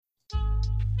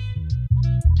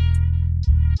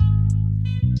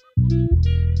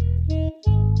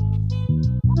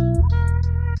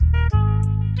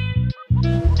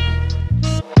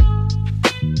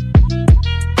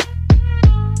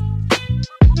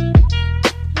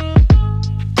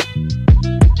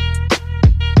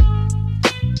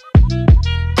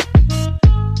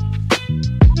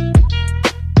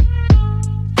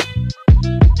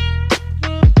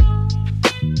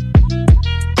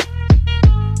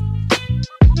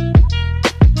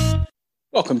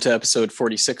Welcome to episode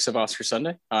 46 of Oscar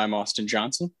Sunday. I'm Austin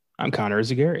Johnson, I'm Connor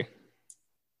Zagari.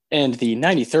 and the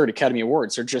 93rd Academy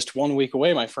Awards are just 1 week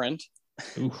away, my friend.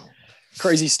 Ooh.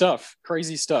 Crazy stuff.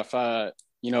 Crazy stuff. It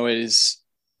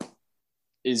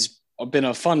is been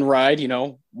a fun ride,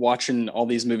 watching all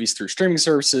these movies through streaming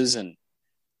services and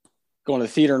going to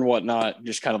the theater and whatnot,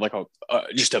 just kind of like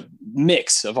just a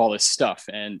mix of all this stuff.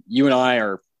 And you and I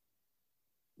are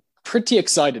pretty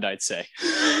excited, I'd say.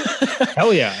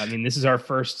 Hell yeah. I mean, this is our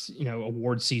first,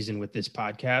 award season with this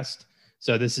podcast.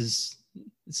 So this is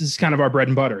kind of our bread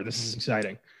and butter. This is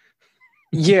exciting.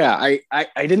 Yeah,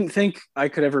 I didn't think I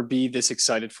could ever be this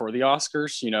excited for the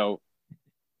Oscars,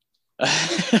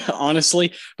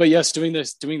 honestly. But yes, doing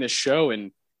this show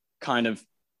and kind of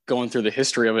going through the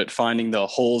history of it, finding the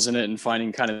holes in it and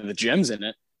finding kind of the gems in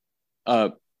it,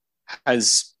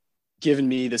 has given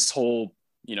me this whole,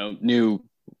 new,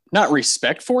 not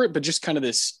respect for it, but just kind of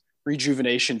this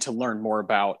rejuvenation to learn more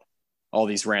about all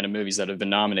these random movies that have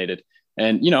been nominated.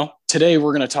 And, today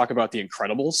we're going to talk about The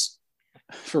Incredibles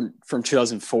from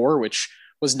 2004, which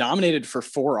was nominated for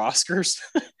 4 Oscars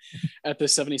at the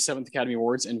 77th Academy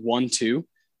Awards and won 2.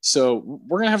 So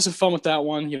we're going to have some fun with that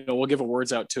one. We'll give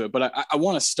awards out to it. But I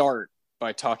want to start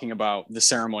by talking about the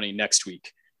ceremony next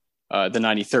week, the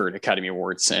 93rd Academy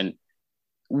Awards. And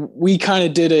we kind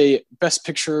of did a Best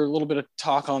Picture, a little bit of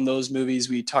talk on those movies.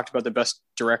 We talked about the Best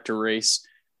Director race.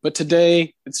 But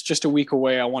today, it's just a week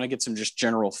away. I want to get some just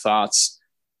general thoughts.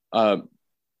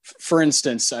 For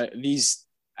instance, these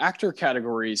actor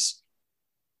categories,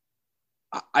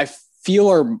 I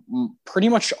feel are pretty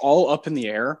much all up in the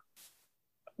air,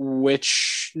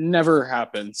 which never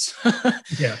happens.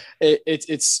 Yeah,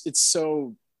 it's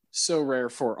so rare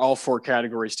for all 4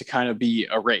 categories to kind of be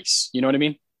a race. You know what I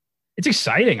mean? it's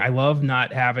exciting. I love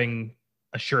not having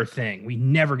a sure thing. We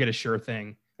never get a sure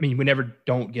thing. I mean, we never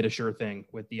don't get a sure thing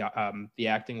with the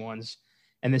acting ones.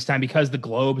 And this time, because the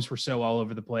Globes were so all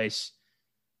over the place,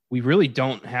 we really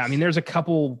don't have. I mean, there's a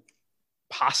couple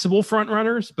possible front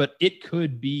runners, but it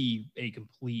could be a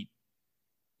complete,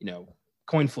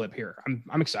 coin flip here.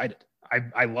 I'm excited.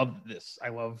 I love this. I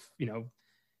love,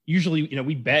 usually,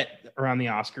 we bet around the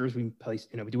Oscars. We place,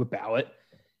 we do a ballot,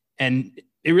 and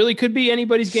it really could be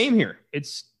anybody's game here.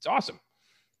 It's awesome.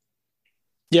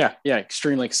 Yeah,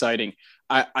 extremely exciting.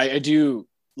 I do.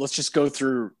 Let's just go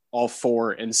through all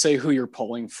 4 and say who you're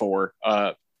pulling for.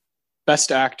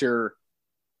 Best actor,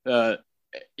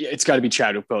 it's got to be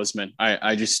Chadwick Boseman.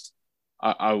 I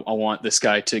want this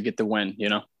guy to get the win.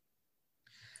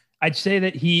 I'd say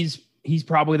that he's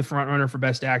probably the front runner for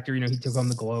best actor. He took on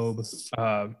the Globe.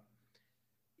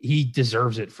 He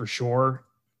deserves it for sure.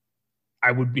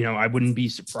 I wouldn't be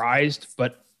surprised,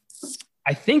 but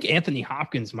I think Anthony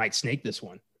Hopkins might snake this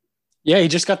one. Yeah, he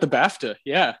just got the BAFTA.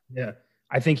 Yeah.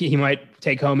 I think he might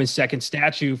take home his second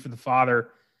statue for The Father,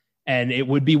 and it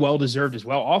would be well-deserved as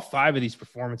well. All 5 of these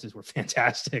performances were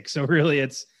fantastic. So really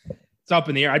it's up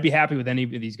in the air. I'd be happy with any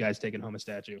of these guys taking home a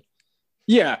statue.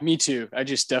 Yeah, me too. I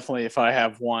just definitely, if I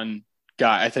have one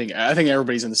guy, I think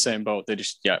everybody's in the same boat.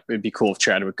 It'd be cool if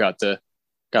Chadwick got the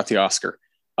Oscar.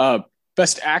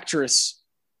 Best actress.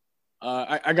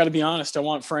 I got to be honest. I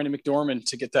want Franny McDormand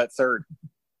to get that 3rd.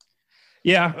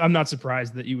 Yeah, I'm not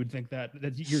surprised that you would think that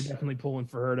you're definitely pulling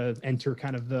for her to enter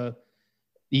kind of the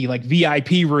like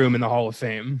VIP room in the Hall of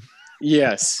Fame.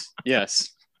 Yes.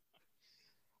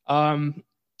 I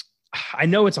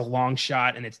know it's a long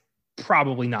shot and it's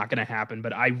probably not going to happen,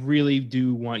 but I really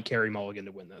do want Carey Mulligan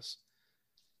to win this.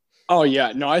 Oh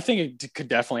yeah, no, I think it could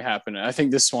definitely happen. I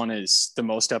think this one is the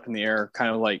most up in the air.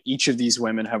 Kind of like each of these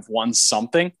women have won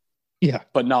something. Yeah,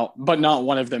 but not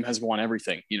one of them has won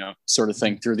everything, sort of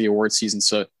thing through the award season.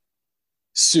 So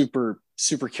super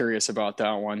curious about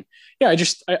that one. Yeah,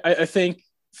 I think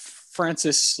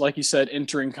Frances, like you said,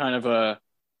 entering kind of a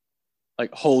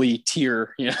like holy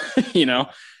tier,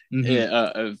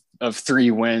 of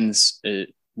 3 wins,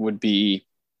 it would be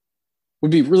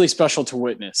really special to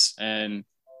witness. And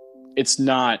it's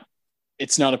not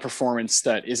a performance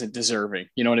that isn't deserving.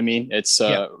 You know what I mean? It's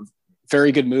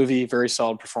very good movie, very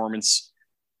solid performance,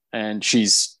 and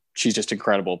she's just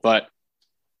incredible. But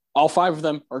all 5 of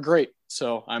them are great,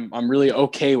 so I'm really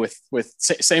okay with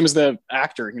same as the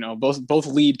actor. Both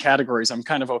lead categories. I'm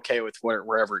kind of okay with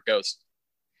wherever it goes.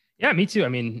 Yeah, me too. I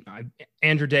mean,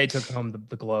 Andra Day took home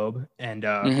the Globe, and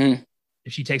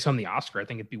if she takes home the Oscar, I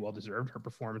think it'd be well deserved. Her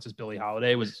performance as Billie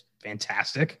Holiday was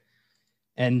fantastic,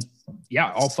 and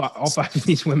yeah, all 5 of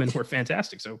these women were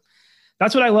fantastic. So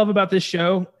that's what I love about this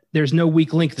show. There's no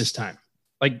weak link this time.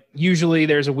 Like usually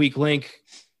there's a weak link.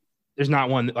 There's not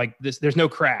one like this. There's no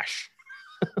Crash.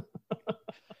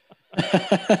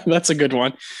 That's a good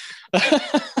one.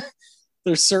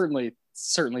 there's certainly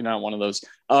not one of those.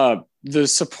 The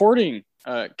supporting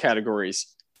categories.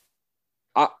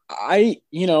 I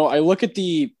look at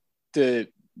the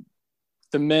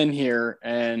men here,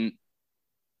 and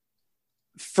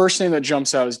first name that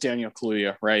jumps out is Daniel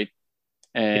Kaluuya, right?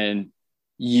 And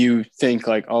you think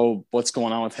like, oh, what's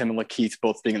going on with him and Lakeith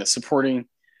both being in the supporting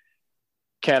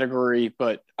category?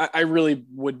 But I really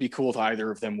would be cool with either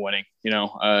of them winning.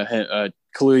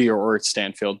 Kaluuya or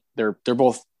Stanfield. They're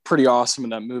both pretty awesome,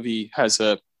 and that movie has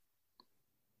a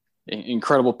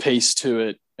incredible pace to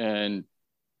it, and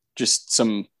just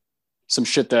some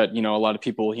shit that a lot of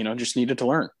people just needed to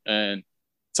learn. And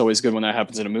it's always good when that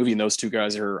happens in a movie, and those two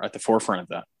guys are at the forefront of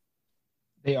that.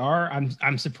 They are.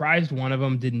 I'm surprised one of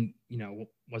them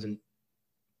wasn't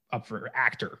up for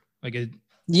actor.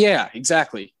 Yeah,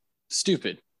 exactly.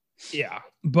 Stupid. Yeah,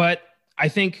 but I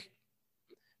think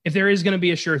if there is going to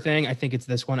be a sure thing, I think it's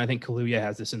this one. I think Kaluuya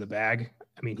has this in the bag.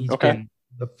 I mean, he's been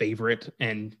the favorite,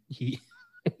 and he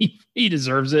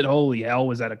deserves it. Holy hell,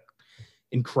 was that a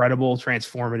incredible,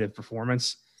 transformative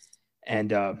performance?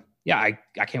 And I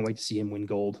can't wait to see him win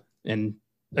gold. And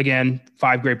again,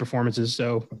 5 great performances,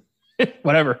 so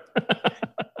whatever.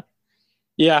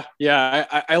 Yeah.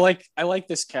 I like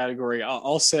this category.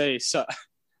 I'll say so.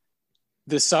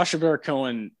 The Sacha Baron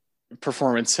Cohen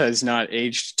performance has not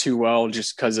aged too well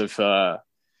just because of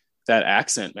that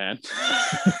accent, man.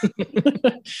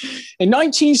 In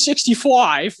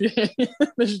 1965,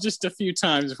 there's just a few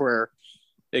times where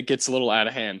it gets a little out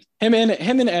of hand. Him and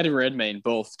Eddie Redmayne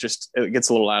both it gets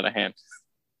a little out of hand.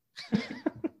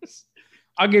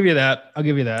 I'll give you that.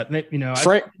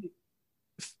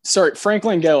 Frank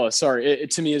Langella. Sorry,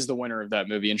 it to me is the winner of that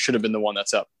movie and should have been the one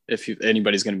that's up if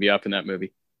anybody's going to be up in that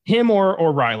movie. Him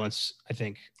or Rylance, I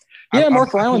think. Yeah,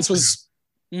 Mark Rylance was.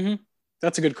 Mm-hmm,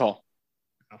 that's a good call.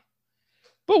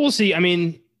 But we'll see. I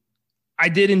mean, I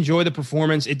did enjoy the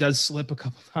performance. It does slip a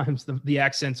couple times. The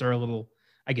accents are a little.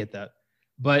 I get that,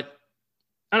 but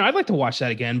I don't know, I'd like to watch that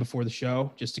again before the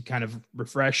show just to kind of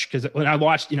refresh. Because when I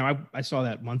watched, I saw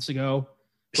that months ago.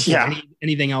 Yeah.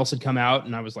 Anything else had come out,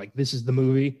 and I was like, "This is the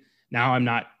movie." Now I'm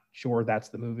not sure that's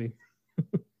the movie.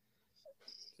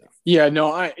 Yeah,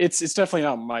 no, it's definitely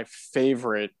not my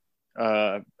favorite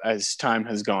as time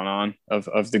has gone on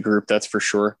of the group. That's for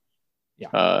sure.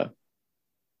 Yeah.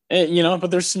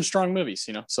 But there's some strong movies,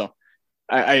 So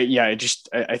I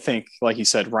think, like you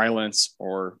said, Rylance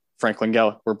or Frank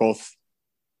Langella were both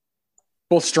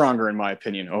stronger in my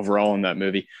opinion overall in that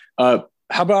movie. How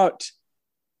about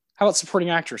supporting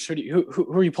actress?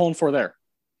 Who are you pulling for there?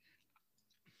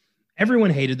 Everyone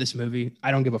hated this movie. I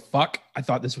don't give a fuck. I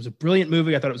thought this was a brilliant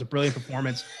movie. I thought it was a brilliant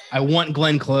performance. I want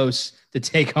Glenn Close to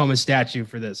take home a statue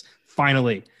for this.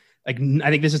 Finally. I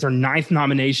think this is her 9th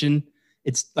nomination.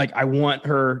 It's like, I want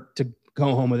her to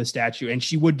go home with a statue, and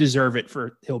she would deserve it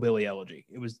for Hillbilly Elegy.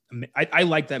 It was, I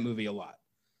like that movie a lot.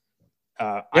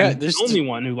 I'm the only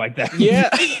one who liked that. Yeah.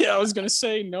 I was going to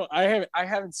say, no, I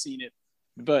haven't seen it,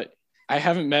 but I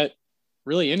haven't met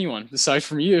really anyone aside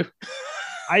from you.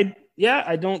 I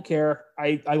don't care.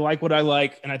 I like what I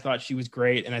like, and I thought she was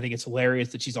great, and I think it's hilarious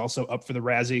that she's also up for the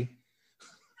Razzie.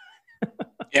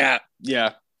 Yeah.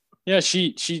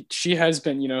 She has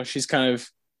been. She's kind of,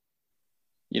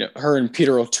 her and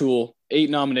Peter O'Toole, 8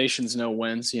 nominations, no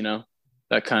wins.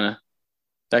 That kind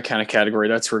of category.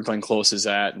 That's where Glenn Close is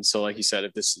at, and so, like you said,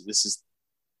 if this is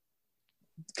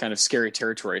kind of scary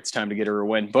territory, it's time to get her a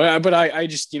win. But I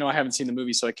just I haven't seen the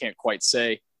movie, so I can't quite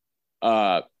say.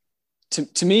 To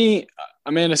me,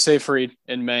 Amanda Seyfried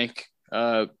and Mank,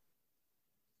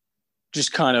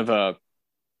 just kind of a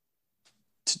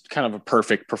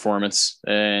perfect performance,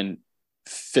 and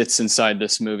fits inside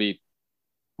this movie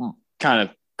kind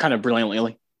of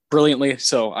brilliantly.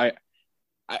 So I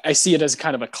see it as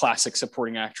kind of a classic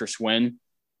supporting actress win,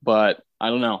 but I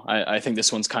don't know. I think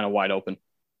this one's kind of wide open.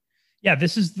 Yeah,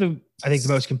 this is the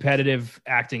most competitive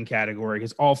acting category,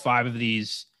 because all 5 of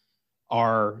these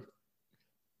are.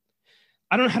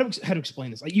 I don't know how to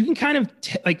explain this. Like, you can kind of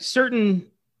like certain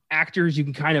actors, you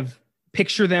can kind of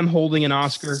picture them holding an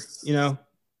Oscar.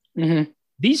 Mm-hmm.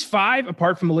 These 5,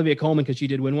 apart from Olivia Colman because she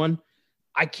did win one,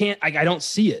 I don't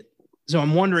see it. So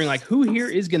I'm wondering, like, who here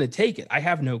is going to take it? I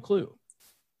have no clue.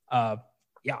 I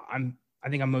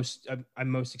think I'm most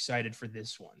excited for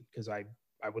this one because I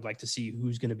would like to see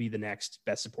who's going to be the next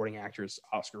Best Supporting Actress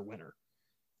Oscar winner.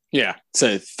 Yeah, it's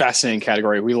a fascinating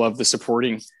category. We love the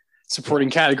supporting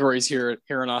categories here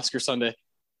on Oscar Sunday.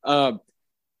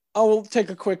 I'll take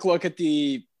a quick look at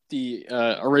the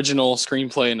original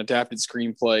screenplay and adapted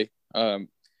screenplay.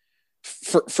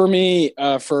 For me,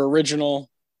 for original,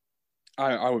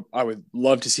 I would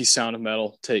love to see Sound of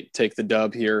Metal take the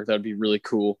dub here. That'd be really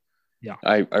cool. Yeah.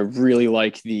 I really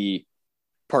like the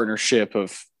partnership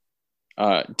of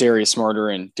Darius Martyr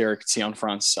and Derek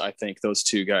Cianfrance. I think those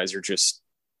two guys are just,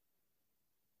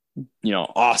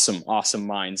 awesome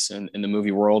minds in the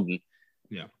movie world. And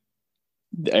Yeah.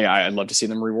 I'd love to see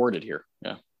them rewarded here.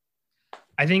 Yeah.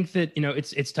 I think that,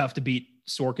 it's tough to beat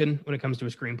Sorkin when it comes to a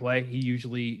screenplay. He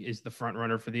usually is the front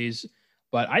runner for these,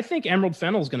 but I think Emerald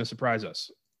Fennell is going to surprise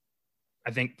us.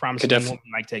 I think Promising Young Woman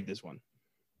might take this one.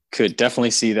 Could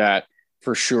definitely see that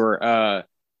for sure. I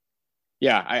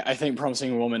think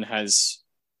Promising Woman has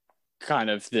kind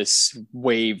of this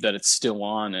wave that it's still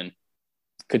on, and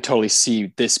could totally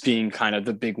see this being kind of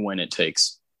the big win it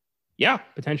takes. Yeah,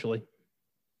 potentially.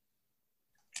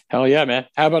 Hell yeah, man.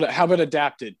 How about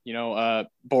adapted?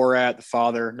 Borat, The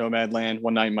Father, Nomadland,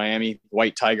 One Night in Miami,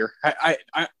 White Tiger. I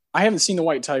haven't seen The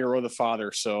White Tiger or The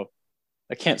Father, so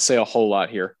I can't say a whole lot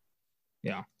here.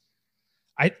 Yeah.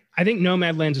 I think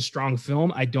Nomadland's a strong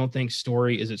film. I don't think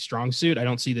story is its strong suit. I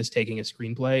don't see this taking a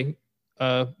screenplay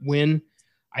win.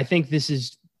 I think this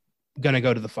is going to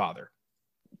go to The Father.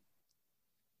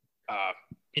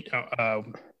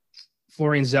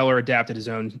 Florian Zeller adapted his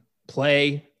own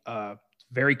play,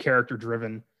 very character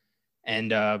driven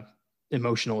and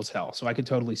emotional as hell. So I could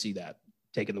totally see that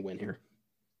taking the win here.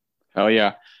 Oh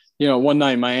yeah. One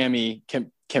Night in Miami,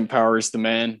 Kemp Powers, the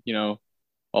man,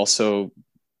 also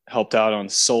helped out on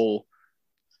Soul.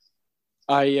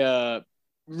 I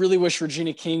really wish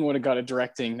Regina King would have got a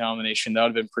directing nomination. That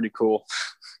would have been pretty cool.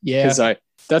 Yeah. Because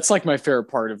that's like my favorite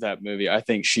part of that movie. I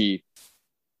think she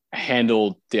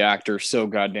handled the actor so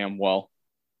goddamn well.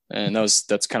 And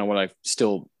that's kind of what I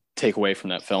still take away from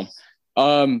that film.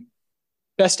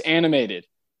 Best animated.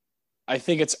 I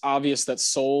think it's obvious that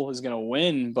Soul is going to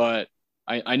win, but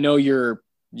I know you're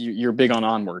big on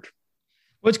Onward.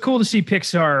 Well, it's cool to see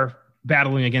Pixar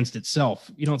battling against itself.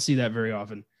 You don't see that very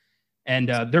often. And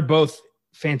they're both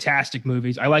fantastic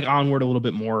movies. I like Onward a little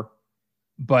bit more,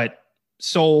 but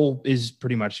Soul is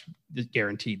pretty much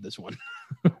guaranteed this one.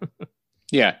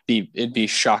 Yeah, it'd be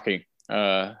shocking.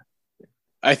 I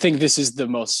think this is the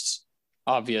most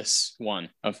obvious one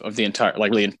of the entire,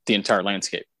 likely the entire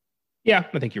landscape. Yeah,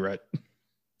 I think you're right.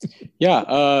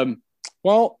 Yeah.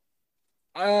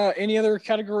 Any other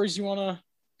categories you want to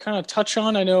kind of touch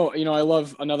on? I know, I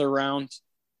love Another Round.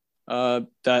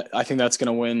 That I think that's going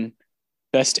to win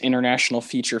Best International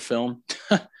Feature Film.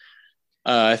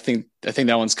 I think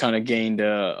that one's kind of gained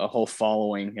a whole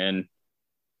following, and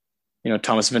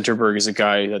Thomas Vinterberg is a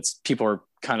guy that's people are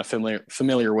kind of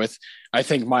familiar with. I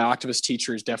think My Octopus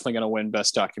Teacher is definitely going to win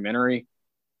Best Documentary.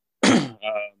 There's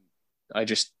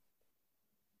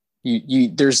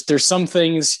some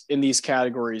things in these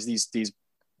categories, these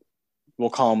we'll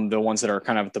call them the ones that are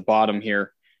kind of at the bottom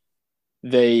here.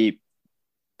 They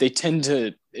tend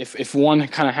to, if one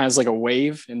kind of has like a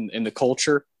wave in the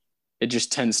culture, it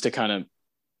just tends to kind of,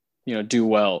 do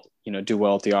well at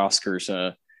the Oscars.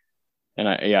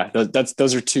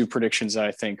 Those are two predictions that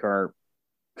I think are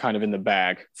kind of in the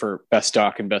bag for Best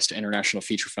Doc and Best International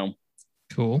Feature Film.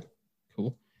 Cool.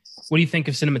 What do you think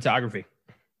of cinematography?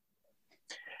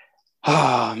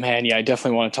 Oh man, yeah, I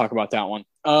definitely want to talk about that one.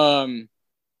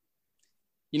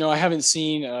 I haven't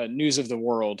seen News of the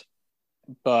World,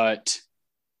 but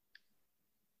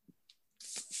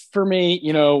for me,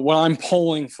 what I'm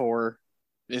polling for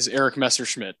is Eric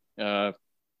Messerschmidt. For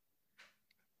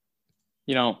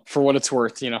what it's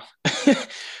worth,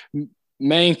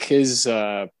 Mank is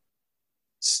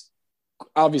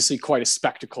obviously quite a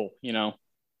spectacle,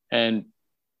 and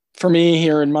for me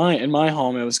here in my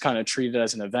home, it was kind of treated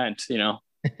as an event,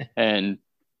 and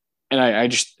I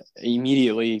just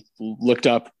immediately looked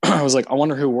up. I was like, I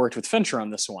wonder who worked with Fincher on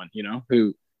this one,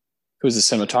 who's the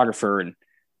cinematographer, and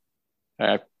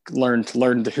I learned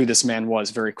who this man was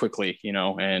very quickly,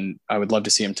 and I would love to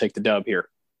see him take the dub here.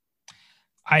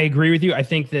 I agree with you. I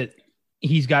think that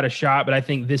he's got a shot, but I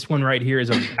think this one right here is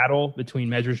a battle between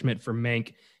Messerschmidt for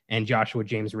Mank and Joshua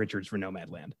James Richards for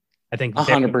Nomadland. I think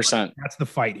 100%. That's the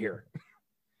fight here.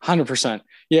 100%.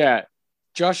 Yeah.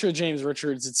 Joshua James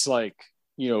Richards, it's like,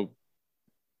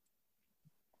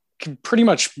 pretty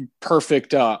much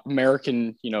perfect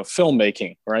American,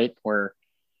 filmmaking, right? Where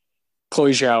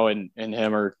Chloe Zhao and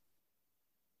him are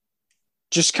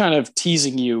just kind of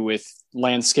teasing you with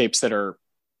landscapes that are,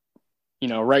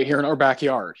 right here in our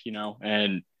backyard,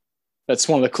 and that's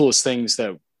one of the coolest things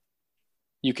that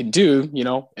you can do,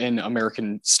 in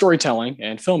American storytelling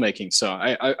and filmmaking. So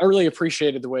I really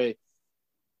appreciated the way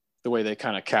they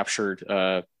kind of captured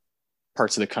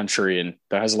parts of the country, and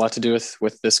that has a lot to do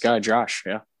with this guy, Josh.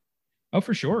 Yeah. Oh,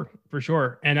 for sure.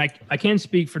 And I can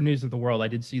speak for News of the World. I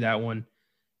did see that one.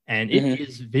 and it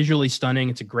is visually stunning.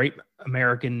 It's a great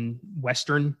American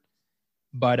Western,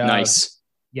 but nice.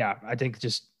 Yeah, I think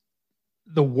just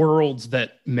the worlds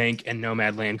that Mank and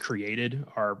Nomadland created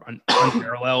are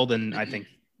unparalleled, and I think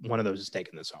one of those is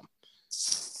taking this home.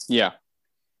 Yeah.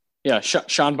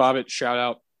 Sean Bobbitt, shout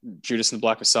out. Judas and the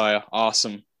Black Messiah,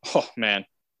 awesome. Oh man,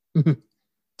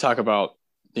 talk about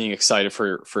being excited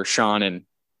for Sean and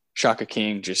Shaka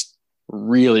King. Just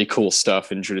really cool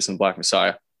stuff in Judas and the Black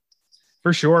Messiah.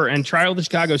 For sure. And Trial of the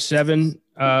Chicago 7.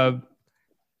 I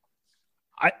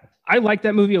like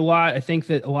that movie a lot. I think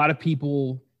that a lot of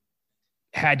people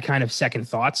had kind of second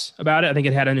thoughts about it. I think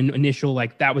it had an initial,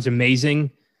 like, that was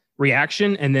amazing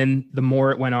reaction. And then the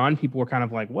more it went on, people were kind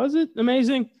of like, was it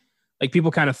amazing? Like,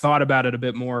 people kind of thought about it a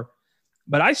bit more,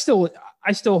 but I still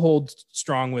hold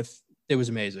strong with it was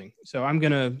amazing. So I'm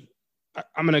going to,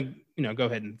 go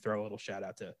ahead and throw a little shout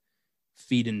out to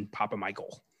Feed and Papa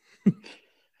Michael.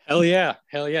 Hell yeah.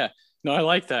 No, I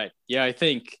like that. Yeah, I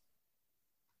think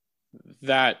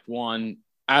that one,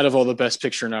 out of all the Best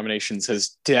Picture nominations,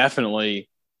 has definitely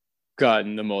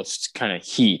gotten the most kind of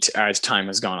heat as time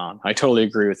has gone on. I totally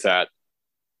agree with that.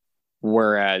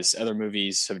 Whereas other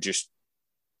movies have just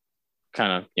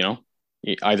kind of,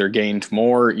 either gained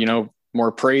more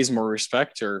praise, more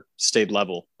respect, or stayed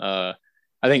level. I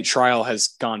think Trial has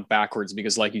gone backwards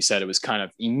because, like you said, it was kind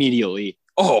of immediately,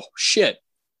 oh shit,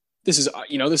 this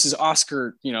is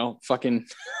Oscar, fucking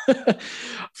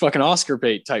Oscar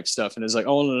bait type stuff. And it's like,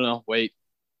 oh no, wait,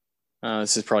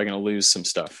 this is probably going to lose some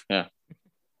stuff. Yeah.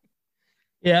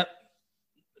 Yeah.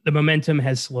 The momentum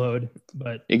has slowed,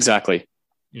 but exactly.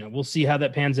 We'll see how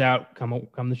that pans out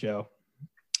come the show.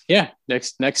 Yeah.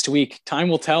 Next week, time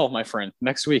will tell, my friend.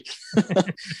 Next week.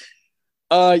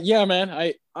 Yeah,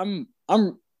 man, I'm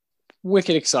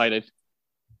wicked excited.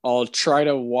 I'll try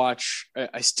to watch.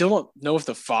 I still don't know if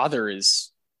The Father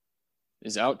is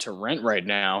out to rent right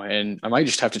now, and I might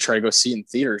just have to try to go see it in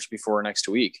theaters before next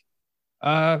week.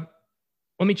 Let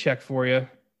me check for you.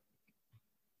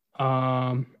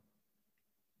 The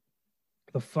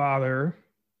Father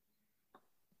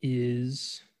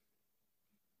is,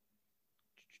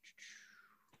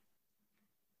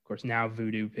 of course, now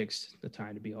Vudu picks the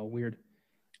time to be all weird.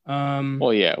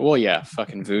 Well, yeah,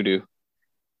 fucking Vudu.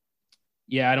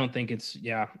 Yeah, I don't think it's.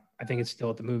 Yeah, I think it's still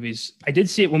at the movies. I did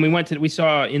see it when we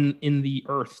saw in the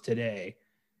Earth today,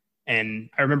 and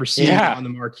I remember seeing it on the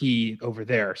marquee over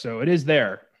there. So it is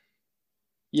there.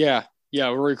 Yeah,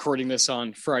 we're recording this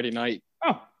on Friday night.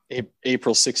 Oh,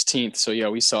 April 16th. So yeah,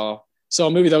 we saw a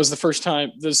movie. That was the first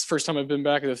time. This is the first time I've been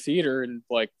back at the theater in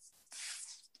like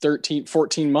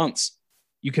 14 months.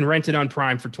 You can rent it on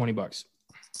Prime for $20.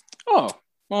 Oh,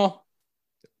 well,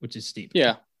 which is steep.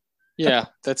 Yeah,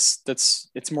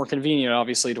 it's more convenient,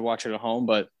 obviously, to watch it at home,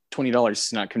 but $20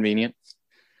 is not convenient.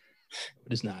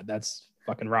 It is not. That's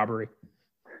fucking robbery.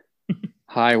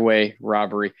 Highway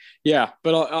robbery. Yeah,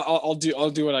 but I'll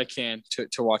do what I can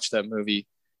to watch that movie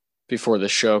before the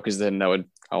show, because then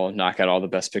I'll knock out all the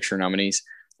Best Picture nominees.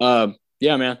 Yeah,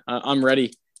 man, I'm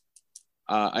ready.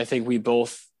 I think we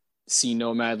both see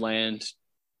Nomadland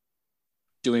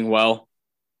doing well.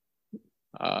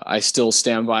 I still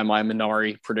stand by my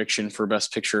Minari prediction for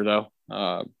Best Picture, though.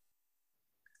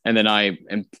 And then I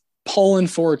am pulling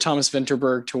for Thomas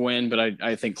Vinterberg to win, but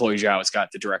I think Chloe Zhao has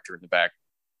got the director in the back.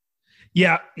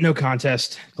 Yeah, no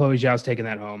contest. Chloe Zhao's taking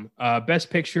that home. Best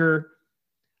Picture.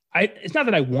 It's not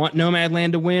that I want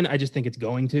Nomadland to win. I just think it's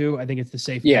going to. I think it's the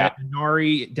safe bet.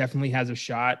 Minari definitely has a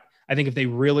shot. I think if they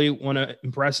really want to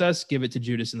impress us, give it to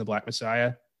Judas and the Black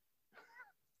Messiah.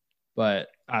 But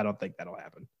I don't think that'll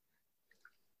happen.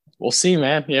 We'll see,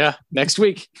 man. Yeah, next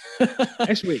week.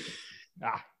 Next week.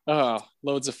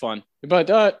 Loads of fun.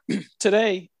 But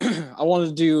today, I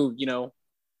wanted to do,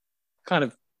 kind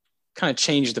of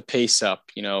change the pace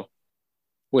up,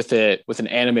 with an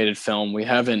animated film. We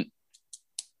haven't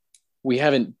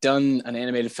done an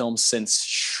animated film since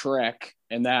Shrek,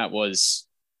 and that was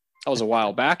a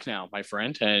while back now, my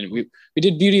friend. And we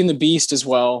did Beauty and the Beast as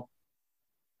well.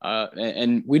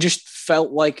 And we just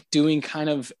felt like doing kind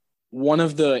of one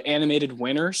of the animated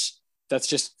winners that's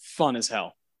just fun as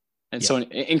hell. And so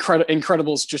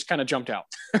Incredibles just kind of jumped out,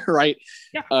 right?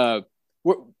 Yeah. Of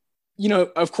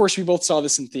course, we both saw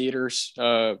this in theaters.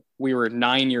 We were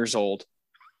 9 years old.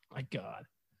 My God.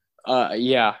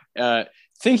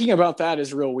 Thinking about that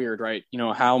is real weird, right?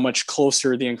 How much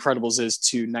closer The Incredibles is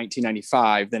to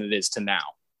 1995 than it is to now.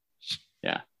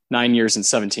 Yeah. 9 years and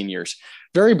 17 years.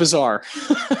 Very bizarre.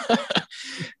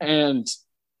 And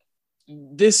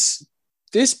this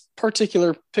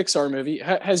particular Pixar movie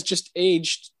has just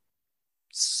aged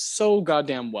so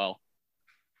goddamn well.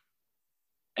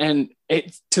 And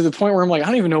it to the point where I'm like, I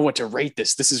don't even know what to rate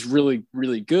this. This is really,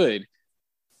 really good.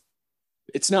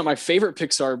 It's not my favorite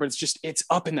Pixar, but it's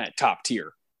up in that top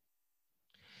tier.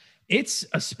 It's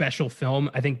a special film,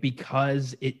 I think,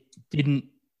 because it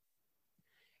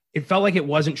felt like it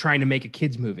wasn't trying to make a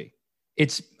kids movie.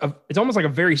 It's almost like a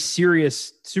very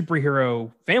serious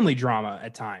superhero family drama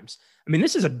at times. I mean,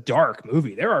 this is a dark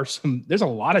movie. There's a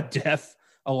lot of death,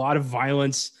 a lot of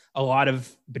violence, a lot of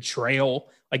betrayal.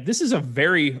 Like, this is a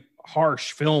very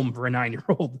harsh film for a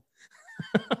 9-year-old.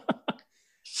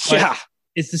 Yeah.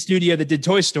 It's the studio that did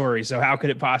Toy Story, so how could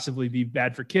it possibly be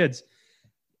bad for kids?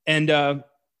 And as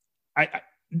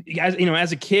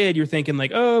a kid, you're thinking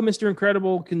like, oh, Mr.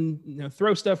 Incredible can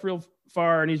throw stuff real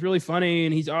far, and he's really funny,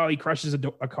 and he crushes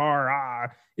a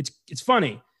car. It's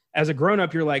funny. As a grown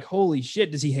up, you're like, holy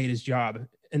shit, does he hate his job?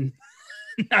 And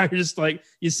now you're just like,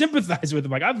 you sympathize with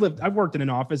him. Like, I've worked in an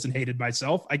office and hated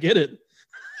myself. I get it.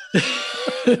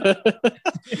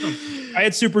 I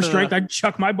had super strength. I'd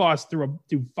chuck my boss through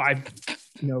 5,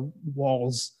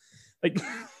 walls. Like,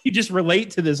 you just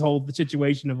relate to this whole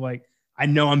situation of like, I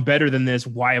know I'm better than this.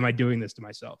 Why am I doing this to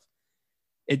myself?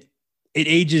 It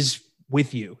ages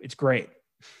with you. It's great.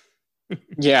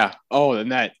 Yeah. Oh,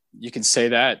 and that you can say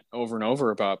that over and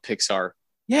over about Pixar.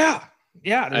 Yeah.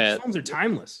 Yeah. The films are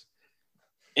timeless.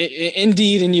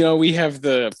 Indeed. And, we have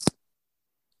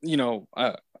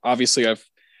obviously I've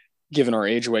given our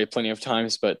age away plenty of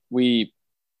times, but we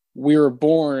were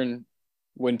born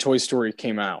when Toy Story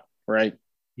came out, right?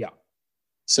 Yeah.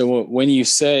 So when you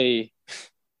say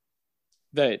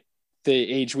that they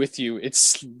age with you,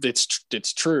 it's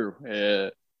true.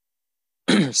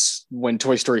 When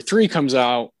Toy Story 3 comes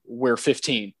out, we're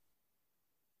 15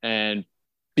 and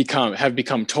have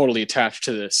become totally attached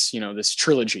to this, this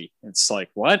trilogy. It's like,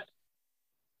 what?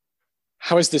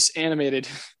 How is this animated,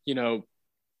 kind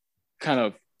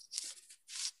of,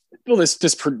 well,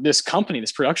 this company,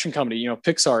 this production company,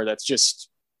 Pixar, that's just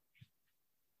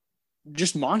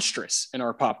monstrous in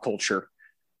our pop culture.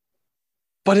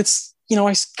 But it's,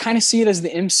 I kind of see it as the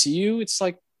MCU. It's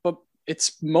like, but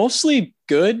it's mostly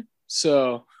good.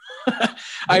 So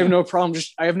I have no problem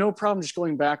just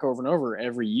going back over and over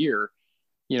every year,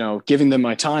 giving them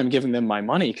my time, giving them my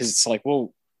money. Cause it's like,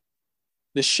 well,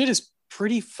 this shit is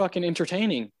pretty fucking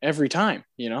entertaining every time,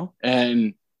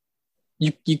 and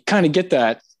you kind of get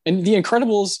that. And The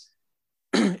Incredibles,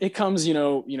 it comes,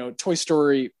 Toy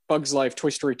Story, Bugs Life, Toy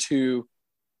Story 2,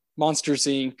 Monsters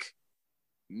Inc.,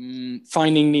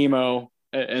 Finding Nemo,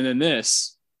 and then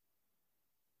this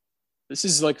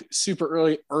is like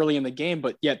super early in the game,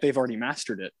 but yet they've already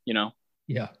mastered it,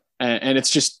 Yeah. And it's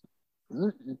just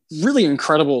really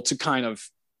incredible to kind of,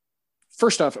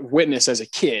 first off, witness as a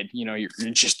kid. You're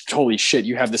just, holy shit,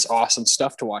 you have this awesome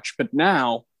stuff to watch. But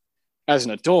now, as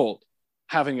an adult,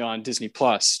 having it on Disney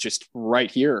Plus just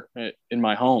right here in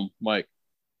my home, like,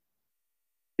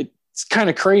 it's kind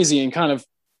of crazy and kind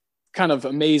of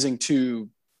amazing to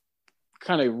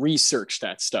kind of research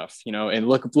that stuff, and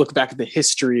look back at the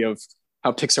history of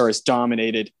how Pixar has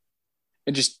dominated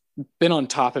and just been on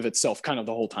top of itself kind of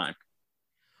the whole time.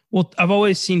 Well, I've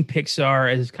always seen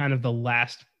Pixar as kind of the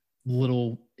last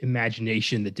little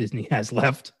imagination that Disney has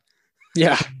left.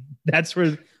 Yeah. That's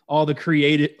where all the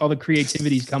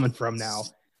creativity is coming from now.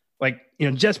 Like,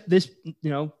 just this,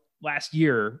 last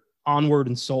year, Onward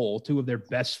and Soul, 2 of their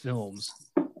best films,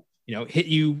 hit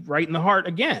you right in the heart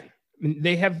again. I mean,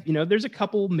 they have, there's a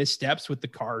couple missteps with the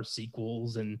Cars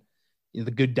sequels and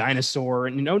The Good Dinosaur,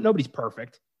 and nobody's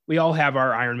perfect. We all have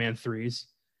our Iron Man 3s.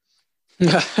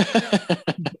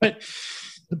 But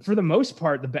for the most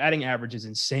part, the batting average is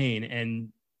insane. And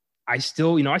I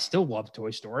still love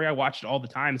Toy Story. I watch it all the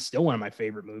time. It's still one of my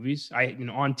favorite movies.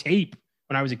 On tape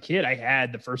when I was a kid, I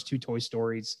had the first 2 Toy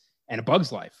Stories and A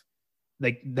Bug's Life.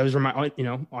 Like, those were my,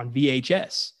 on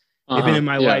VHS. They've been in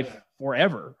my life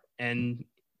forever. And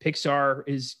Pixar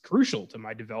is crucial to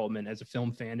my development as a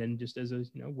film fan and just as a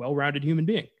well-rounded human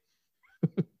being.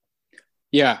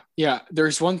 Yeah.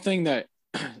 There's one thing that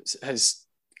has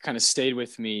kind of stayed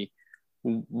with me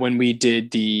when we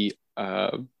did the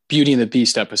Beauty and the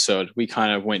Beast episode. We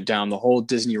kind of went down the whole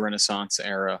Disney Renaissance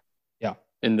era. Yeah.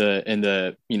 In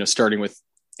the starting with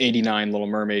 89 Little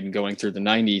Mermaid and going through the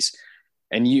 90s.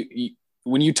 And you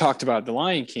when you talked about The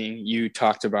Lion King, you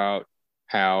talked about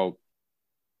how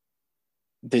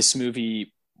this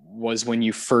movie was when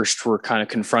you first were kind of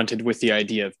confronted with the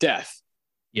idea of death.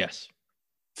 Yes.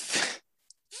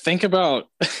 Think about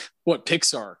what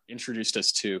Pixar introduced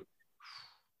us to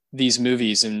these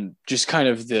movies, and just kind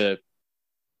of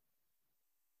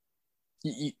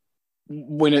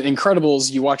when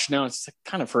Incredibles you watch now, it's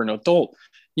kind of for an adult,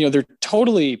 they're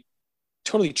totally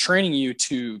totally training you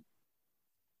to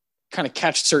kind of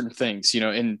catch certain things,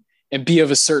 and be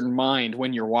of a certain mind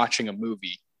when you're watching a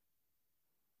movie.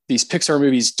 These Pixar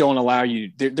movies don't allow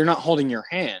you, they're not holding your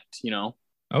hand,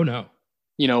 Oh no.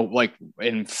 Like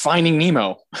in Finding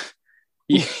Nemo,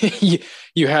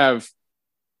 you have,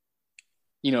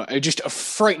 just a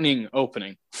frightening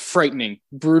opening,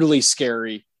 brutally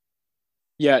scary.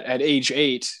 Yet at age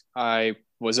 8, I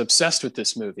was obsessed with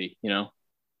this movie,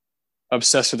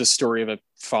 obsessed with the story of a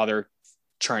father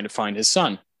trying to find his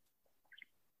son.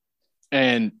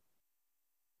 And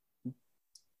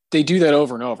they do that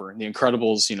over and over. The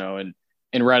Incredibles,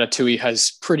 and Ratatouille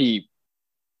has pretty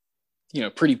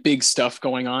big stuff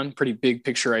going on, pretty big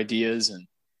picture ideas, and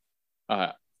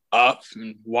Up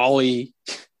and WALL-E,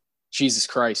 Jesus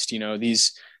Christ,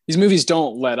 these movies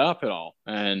don't let up at all.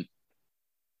 And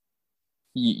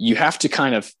you have to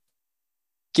kind of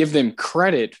give them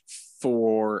credit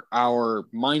for our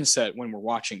mindset when we're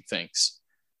watching things.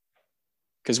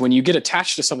 Because when you get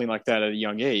attached to something like that at a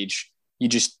young age,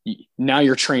 now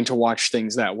you're trained to watch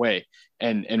things that way.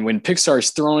 And when Pixar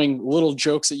is throwing little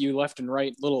jokes at you left and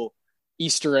right, little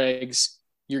Easter eggs,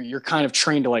 you're kind of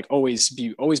trained to like always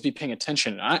be paying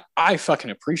attention. I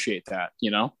fucking appreciate that,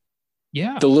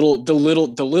 Yeah. The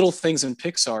little things in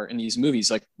Pixar in these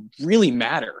movies like really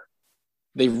matter.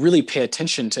 They really pay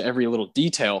attention to every little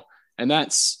detail. And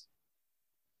that's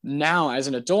now as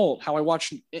an adult, how I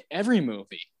watch every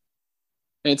movie.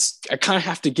 And I kind of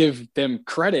have to give them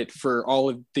credit for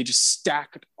they just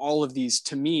stacked all of these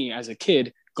to me as a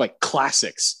kid, like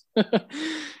classics,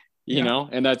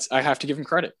 and I have to give them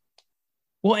credit.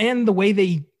 Well, and the way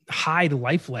they hide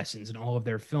life lessons in all of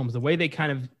their films, the way they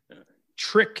kind of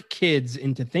trick kids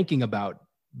into thinking about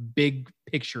big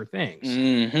picture things.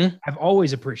 Mm-hmm. I've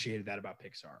always appreciated that about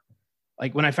Pixar.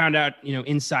 Like when I found out,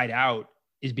 Inside Out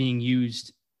is being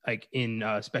used like in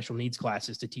special needs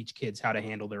classes to teach kids how to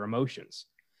handle their emotions.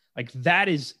 Like that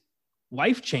is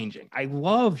life-changing. I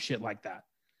love shit like that.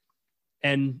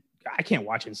 And I can't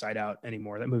watch Inside Out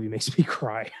anymore. That movie makes me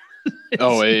cry.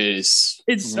 It's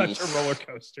such a roller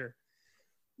coaster.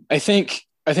 I think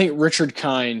Richard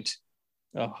Kind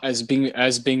as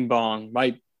Bing Bong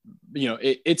might,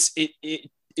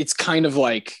 it's kind of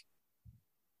like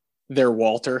their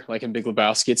Walter, like in Big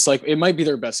Lebowski. It's like it might be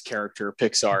their best character,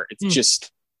 Pixar. It's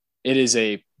just it is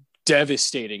a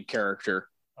devastating character.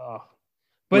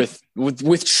 But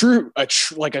with true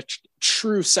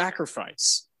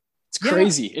sacrifice. It's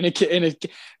crazy. And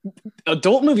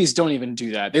adult movies don't even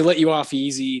do that. They let you off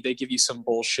easy. They give you some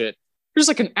bullshit. There's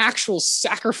like an actual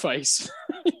sacrifice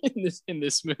in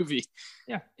this movie.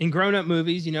 Yeah. In grown-up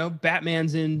movies,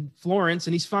 Batman's in Florence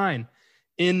and he's fine.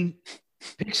 In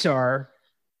Pixar,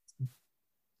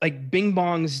 like Bing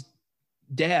Bong's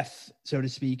death, so to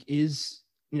speak, is,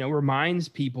 reminds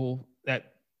people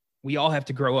that we all have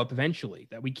to grow up eventually,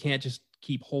 that we can't just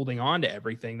keep holding on to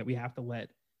everything, that we have to let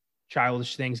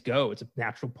childish things go. It's a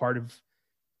natural part of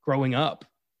growing up,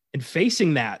 and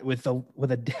facing that with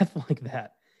a death like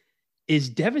that is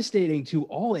devastating to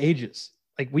all ages.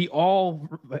 Like we all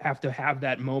have to have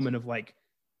that moment of like,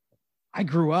 I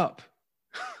grew up.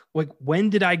 Like, when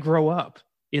did I grow up?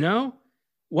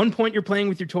 One point you're playing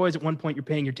with your toys, at one point you're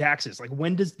paying your taxes. Like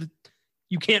when does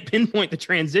you can't pinpoint the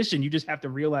transition. You just have to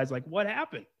realize like what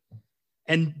happened.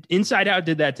 And Inside Out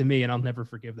did that to me, and I'll never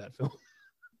forgive that film.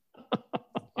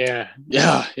 Yeah,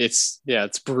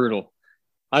 it's brutal.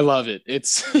 I love it.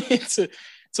 It's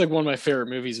like one of my favorite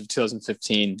movies of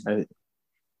 2015.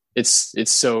 It's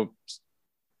so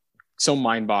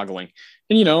mind-boggling.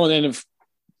 And and then if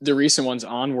the recent ones,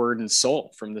 Onward and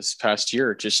Soul from this past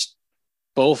year, just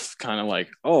both kind of like,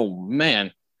 oh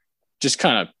man, just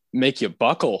kind of make you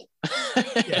buckle.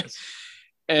 Yes.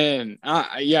 And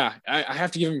I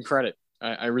have to give him credit.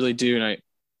 I really do. And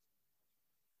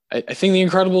I think The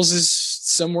Incredibles is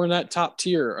somewhere in that top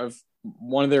tier of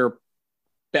one of their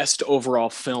best overall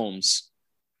films,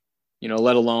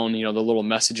 let alone, the little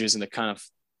messages and the kind of,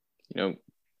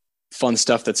 fun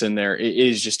stuff that's in there. It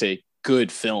is just a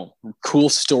good film, cool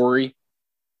story,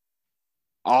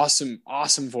 awesome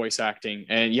voice acting.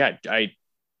 And I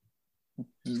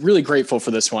really grateful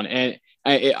for this one. And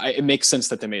it makes sense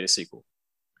that they made a sequel.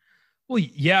 Well,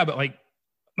 yeah, but like,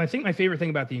 I think my favorite thing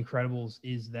about The Incredibles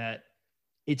is that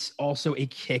it's also a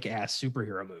kick-ass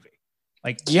superhero movie.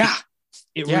 Like,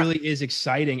 it really is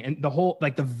exciting. And the whole,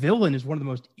 like, the villain is one of the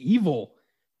most evil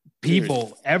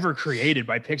people ever created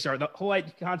by Pixar. The whole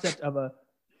concept of a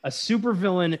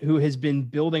supervillain who has been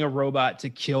building a robot to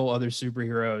kill other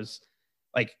superheroes,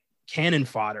 like cannon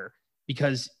fodder.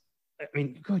 Because, I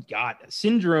mean, good God,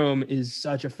 Syndrome is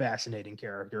such a fascinating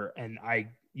character. And I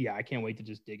can't wait to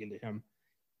just dig into him.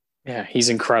 Yeah, he's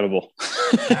incredible.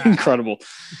 Incredible.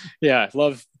 Yeah, I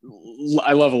love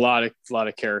a lot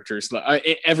of characters.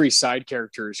 Every side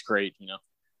character is great, you know.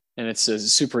 And it's a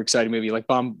super exciting movie like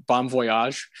Bomb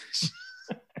Voyage.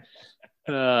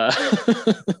 Uh,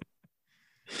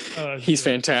 he's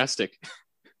fantastic.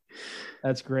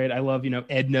 That's great. I love,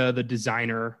 Edna, the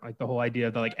designer, like the whole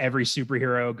idea that like every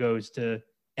superhero goes to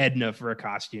Edna for a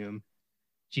costume.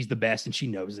 She's the best and she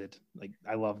knows it. Like,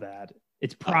 I love that.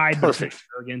 It's pride, but it's not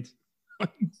arrogant.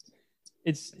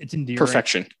 it's endearing.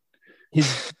 Perfection.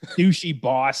 His douchey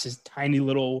boss, his tiny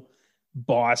little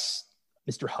boss,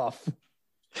 Mr. Huff.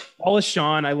 Wallace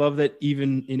Shawn, I love that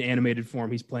even in animated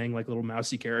form, he's playing like little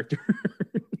mousy characters.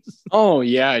 Oh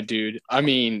yeah, dude. I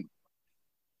mean,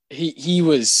 he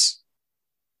was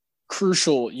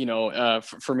crucial,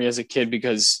 for me as a kid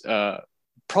because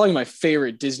probably my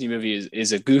favorite Disney movie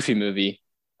is a Goofy movie.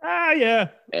 Ah, yeah.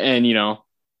 And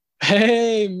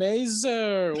hey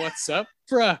Mazer, what's up,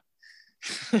 bruh?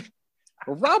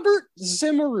 Robert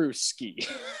Zimmerowski.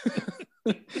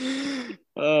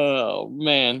 Oh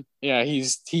man, yeah,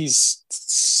 he's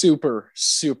super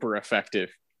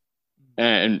effective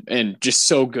and just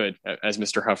so good as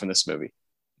Mr. Huff in this movie.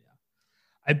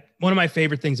 One of my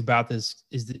favorite things about this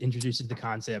is that it introduces the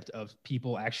concept of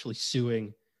people actually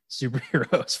suing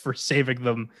superheroes for saving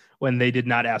them when they did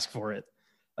not ask for it.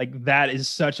 Like, that is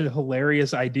such a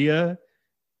hilarious idea,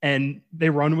 and they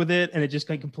run with it, and it just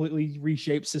completely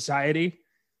reshapes society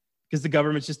because the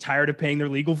government's just tired of paying their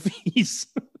legal fees.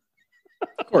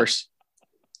 Of course.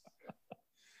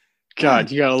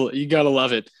 God, you gotta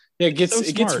love it. Yeah, it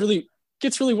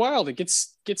gets really wild. It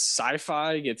gets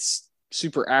sci-fi, gets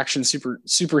super action,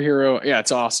 superhero. Yeah,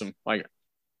 it's awesome. Like,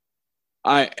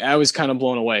 I was kind of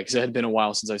blown away because it had been a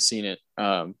while since I've seen it.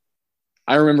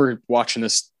 I remember watching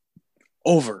this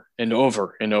over and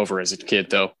over and over as a kid,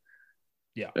 though.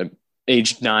 Yeah.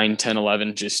 Age 9, 10,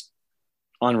 11, just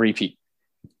on repeat.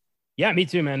 Yeah, me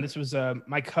too, man. This was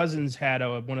my cousins had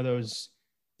one of those,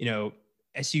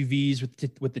 SUVs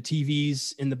with the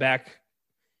TVs in the back,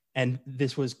 and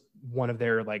this was one of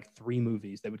their like 3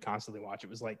 movies they would constantly watch. It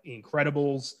was like The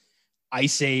Incredibles,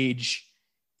 Ice Age,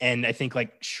 and I think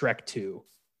like Shrek 2.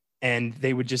 And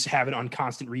they would just have it on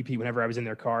constant repeat whenever I was in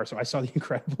their car. So I saw The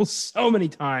Incredibles so many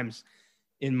times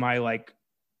in my like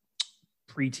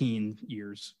preteen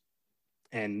years.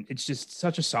 And it's just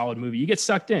such a solid movie. You get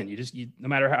sucked in. You no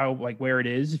matter how like where it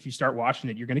is, if you start watching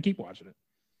it, you're going to keep watching it.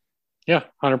 Yeah,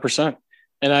 100%.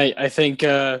 And I think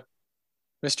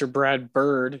Mr. Brad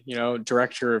Bird,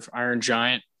 director of Iron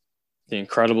Giant, The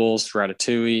Incredibles,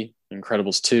 Ratatouille, The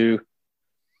Incredibles 2.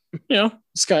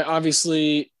 This guy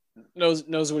obviously knows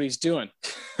what he's doing.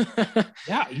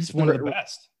 Yeah, he's one of the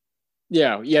best.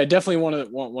 Yeah, definitely one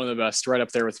of the best, right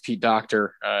up there with Pete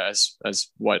Docter as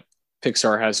what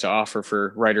Pixar has to offer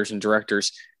for writers and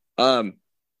directors. I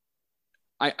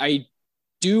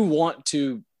do want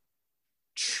to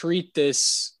treat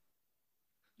this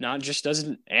not just as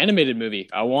an animated movie.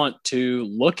 I want to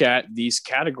look at these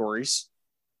categories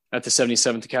at the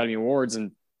 77th Academy Awards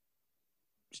and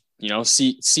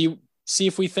see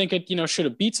if we think it should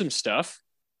have beat some stuff.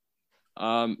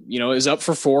 It was up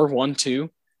for 4, 1, 2.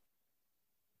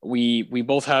 We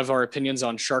both have our opinions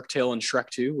on Shark Tale and Shrek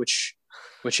 2, which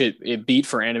it beat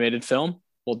for animated film.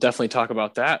 We'll definitely talk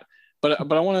about that. But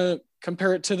I want to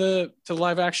compare it to the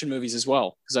live action movies as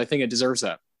well, because I think it deserves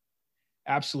that.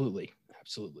 Absolutely.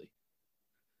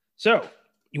 So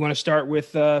you want to start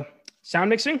with sound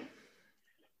mixing?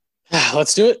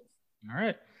 Let's do it. All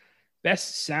right.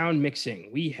 Best sound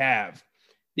mixing. We have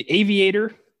The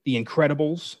Aviator, The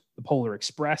Incredibles, The Polar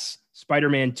Express,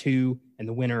 Spider-Man 2, and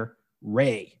the winner,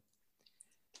 Ray.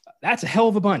 That's a hell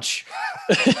of a bunch.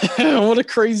 What a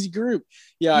crazy group.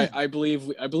 Yeah, I believe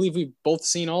we've both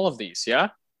seen all of these. Yeah.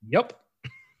 Yep.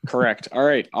 Correct. All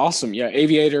right. Awesome. Yeah.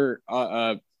 Aviator,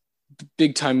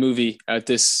 big time movie at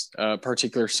this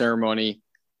particular ceremony,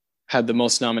 had the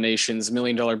most nominations. $1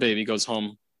 Million Baby goes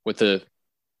home with the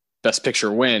Best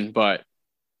Picture win, but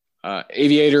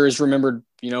Aviator is remembered,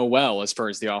 well as far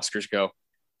as the Oscars go.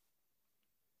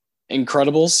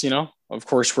 Incredibles, of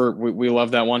course, we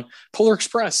love that one. Polar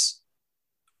Express,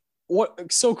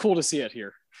 so cool to see it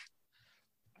here.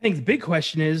 I think the big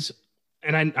question is,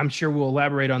 and I'm sure we'll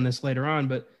elaborate on this later on,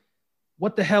 but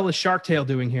what the hell is Shark Tale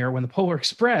doing here when the Polar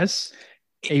Express,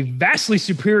 a vastly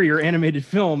superior animated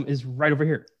film, is right over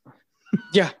here?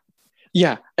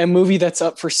 Yeah, a movie that's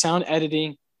up for sound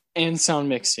editing and sound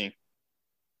mixing.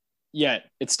 Yet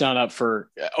it's not up for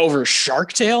over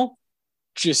Shark Tale.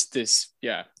 Just this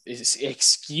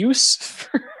excuse.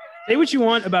 Say what you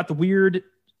want about the weird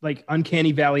like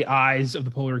uncanny valley eyes of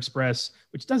the Polar Express,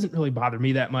 which doesn't really bother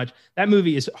me that much. That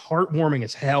movie is heartwarming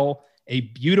as hell, a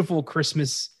beautiful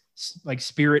Christmas like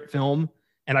spirit film,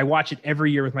 and I watch it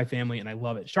every year with my family, and I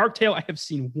love it. Shark Tale I have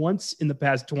seen once in the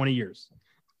past 20 years.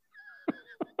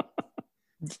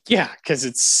 Yeah, because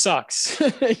it sucks.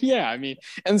 Yeah, I mean,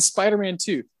 and Spider-Man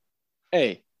 2.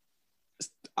 Hey,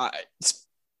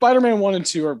 Spider-Man 1 and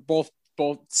 2 are both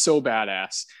so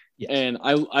badass. Yes. And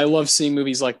I love seeing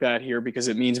movies like that here because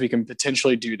it means we can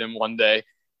potentially do them one day.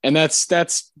 And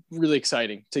that's really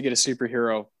exciting to get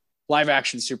a live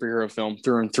action superhero film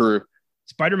through and through.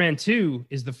 Spider-Man 2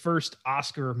 is the first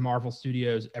Oscar Marvel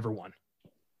Studios ever won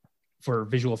for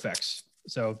visual effects.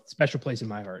 So special place in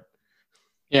my heart.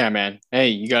 Yeah, man. Hey,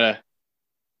 you gotta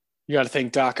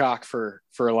thank Doc Ock for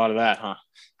a lot of that, huh?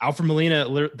 Alfred Molina,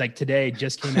 like today,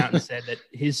 just came out and said that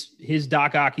his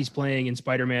Doc Ock he's playing in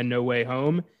Spider-Man No Way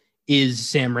Home is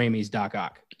Sam Raimi's Doc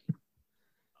Ock.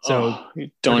 So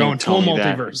don't going full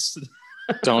multiverse.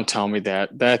 Don't tell me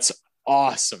that. That's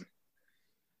awesome.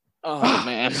 Oh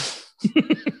man.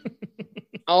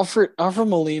 Alfred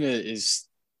Molina is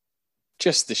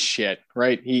just the shit,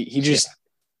 right? He just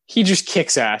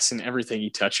kicks ass in everything he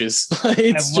touches.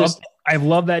 I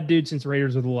love that dude since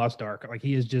Raiders of the Lost Ark. Like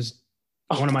he is just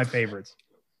one of my favorites.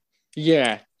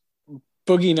 Yeah.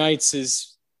 Boogie Nights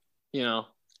is,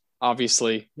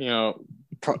 obviously,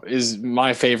 is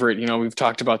my favorite. We've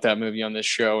talked about that movie on this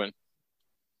show and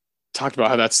talked about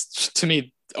how that's, to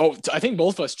me, I think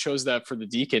both of us chose that for the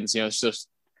Deacons. It's just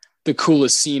the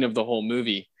coolest scene of the whole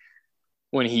movie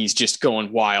when he's just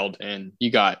going wild and you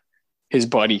got his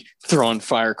buddy throwing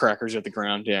firecrackers at the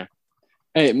ground. Yeah.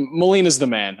 Hey, Molina's the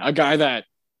man, a guy that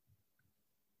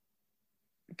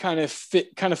kind of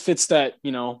fits that,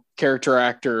 character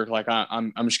actor. Like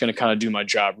I'm just going to kind of do my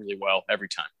job really well every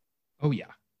time. Oh yeah.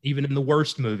 Even in the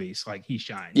worst movies, like he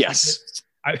shines. Yes.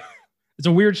 It's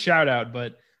a weird shout out,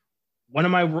 but one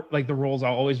of my, like the roles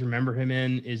I'll always remember him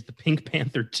in is the Pink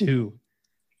Panther 2.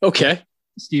 Okay.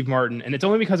 Steve Martin. And it's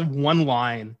only because of one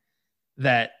line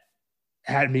that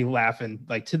had me laughing,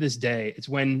 like to this day. It's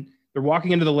when they're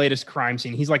walking into the latest crime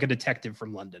scene. He's like a detective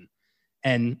from London.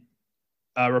 And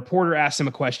a reporter asks him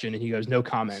a question and he goes, no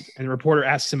comment. And the reporter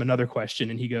asks him another question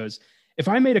and he goes, if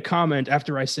I made a comment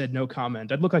after I said no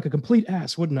comment, I'd look like a complete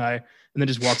ass, wouldn't I? And then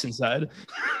just walks inside.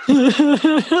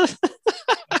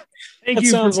 Thank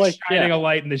you for shining a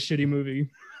light in this shitty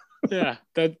movie. Yeah,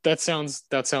 that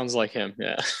sounds like him.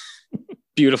 Yeah.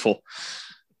 Beautiful.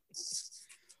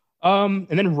 And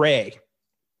then Ray.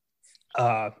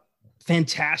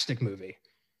 Fantastic movie.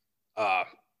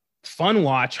 Fun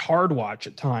watch, hard watch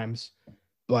at times,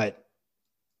 but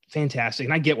fantastic.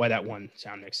 And I get why that won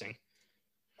sound mixing.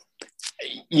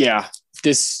 Yeah,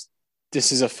 this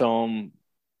is a film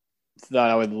that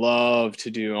I would love to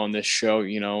do on this show.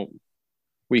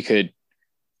 We could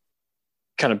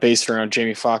kind of base it around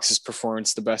Jamie Foxx's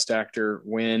performance, the best actor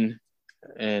win.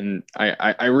 And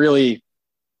I really,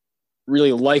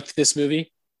 really liked this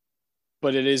movie,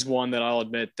 but it is one that I'll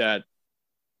admit that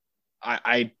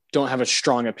I don't have a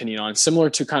strong opinion on,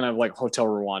 similar to kind of like Hotel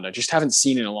Rwanda. Just haven't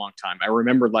seen it in a long time. I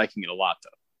remember liking it a lot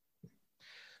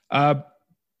though.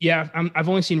 Yeah, I've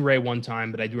only seen Ray one time,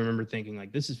 but I do remember thinking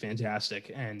like, this is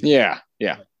fantastic. And yeah.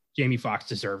 Jamie Foxx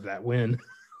deserved that win.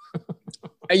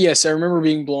 Yes, I remember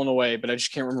being blown away, but I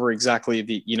just can't remember exactly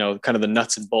the, kind of the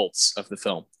nuts and bolts of the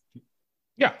film.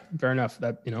 Yeah, fair enough.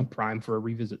 That, prime for a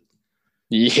revisit.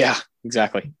 Yeah,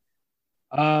 exactly.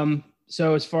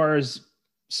 So as far as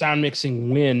sound mixing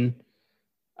win,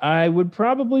 I think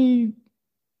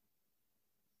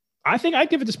I'd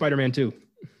give it to Spider-Man 2.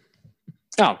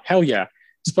 Oh, hell yeah.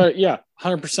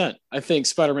 100%. I think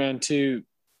Spider-Man 2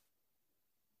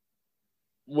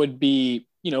 would be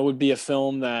a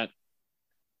film that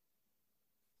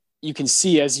you can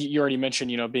see, as you already mentioned,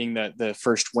 being the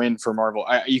first win for Marvel.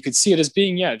 You could see it as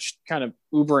being, just kind of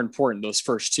uber important, those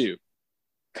first two,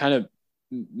 kind of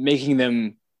making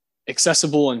them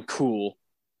accessible and cool.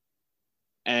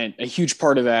 And a huge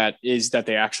part of that is that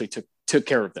they actually took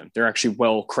care of them. They're actually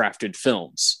well-crafted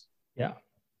films. Yeah.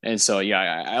 And so,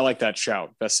 I like that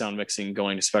shout. Best sound mixing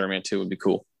going to Spider-Man 2 would be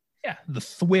cool. Yeah. The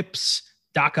thwips,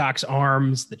 Doc Ock's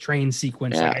arms, the train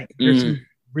sequence. Yeah. There's some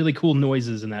really cool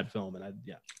noises in that film. And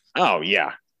Oh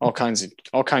yeah. All kinds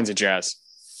of jazz.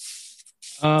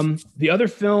 The other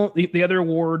film, the other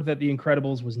award that The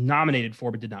Incredibles was nominated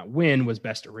for but did not win was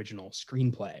Best Original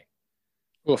Screenplay.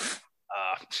 Oof.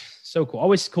 So cool.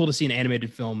 Always cool to see an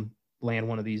animated film land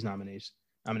one of these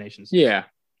nominations. Yeah.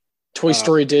 Toy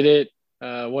Story did it.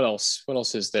 What else? What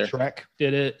else is there? Shrek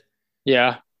did it.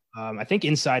 Yeah. I think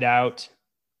Inside Out.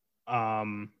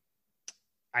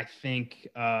 I think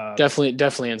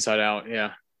definitely Inside Out.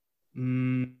 Yeah.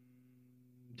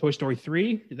 Toy Story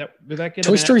 3. Did that get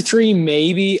Toy Story 3?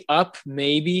 Maybe Up.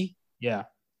 Maybe. Yeah.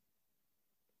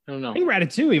 I don't know. I think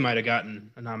Ratatouille might have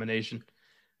gotten a nomination.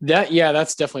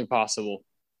 That's definitely possible.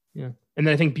 Yeah. And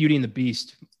then I think Beauty and the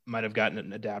Beast might have gotten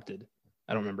it adapted.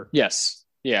 I don't remember. Yes.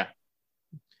 Yeah.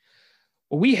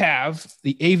 Well, we have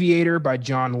The Aviator by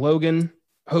John Logan,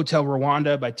 Hotel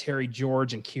Rwanda by Terry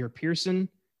George and Keir Pearson,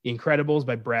 The Incredibles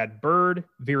by Brad Bird,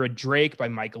 Vera Drake by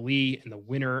Mike Lee, and the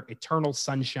winner, Eternal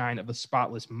Sunshine of the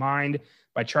Spotless Mind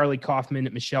by Charlie Kaufman,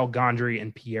 Michel Gondry,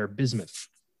 and Pierre Bismuth.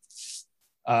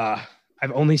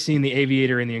 I've only seen The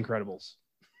Aviator and The Incredibles.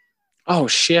 Oh,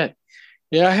 shit.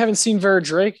 Yeah, I haven't seen Vera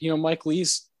Drake. Mike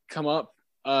Lee's come up,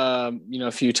 a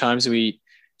few times. We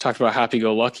talked about Happy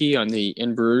Go Lucky on the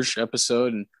In Bruges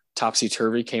episode, and Topsy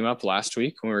Turvy came up last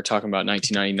week when we were talking about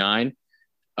 1999.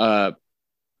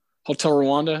 Hotel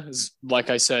Rwanda is,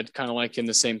 like I said, kind of like in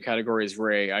the same category as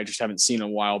Ray. I just haven't seen it in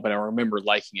a while, but I remember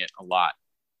liking it a lot.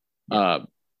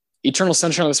 Eternal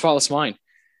Sunshine of the Spotless Mind.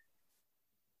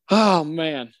 Oh,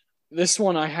 man. This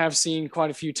one I have seen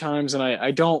quite a few times, and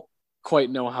I don't quite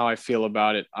know how I feel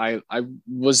about it. I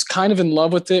was kind of in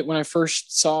love with it when I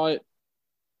first saw it,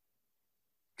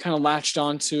 kind of latched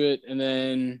onto it, and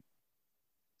then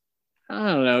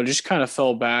I don't know, just kind of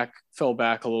fell back a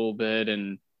little bit.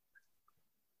 And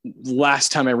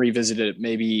last time I revisited it,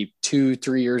 maybe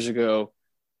 2-3 years ago,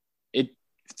 it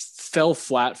fell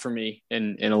flat for me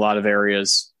in a lot of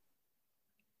areas.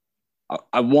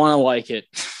 I want to like it.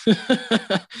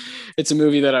 It's a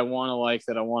movie that I want to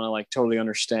like, totally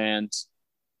understand.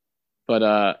 But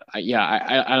I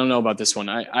don't know about this one.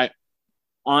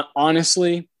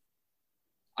 Honestly,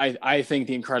 I think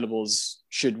The Incredibles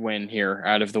should win here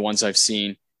out of the ones I've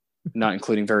seen, not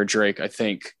including Vera Drake. I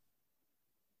think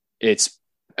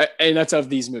and that's of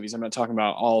these movies. I'm not talking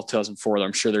about all 2004.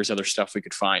 I'm sure there's other stuff we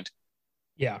could find.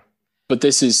 Yeah. But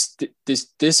this is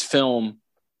this film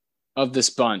of this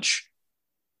bunch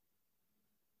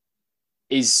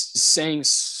is saying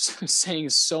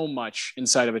so much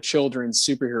inside of a children's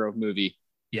superhero movie.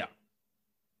 Yeah.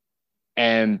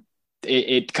 And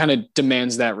it kind of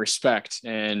demands that respect,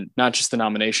 and not just the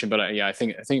nomination, but I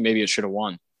think maybe it should have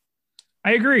won.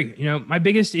 I agree. My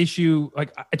biggest issue,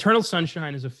 like Eternal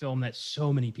Sunshine is a film that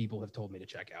so many people have told me to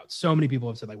check out. So many people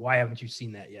have said, like, why haven't you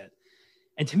seen that yet?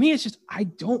 And to me, it's just, I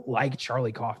don't like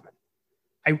Charlie Kaufman.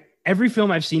 Every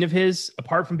film I've seen of his,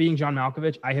 apart from being John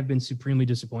Malkovich, I have been supremely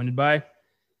disappointed by.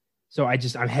 So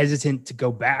I'm hesitant to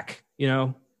go back,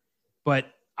 but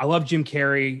I love Jim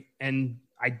Carrey, and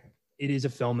it is a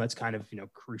film that's kind of,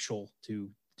 crucial to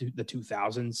the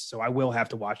 2000s. So I will have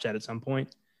to watch that at some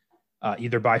point,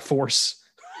 either by force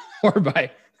or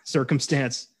by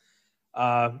circumstance.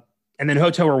 And then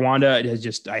Hotel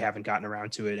Rwanda, I haven't gotten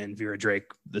around to it, and Vera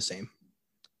Drake the same.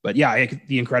 But yeah,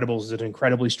 The Incredibles is an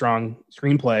incredibly strong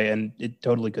screenplay, and it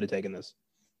totally could have taken this.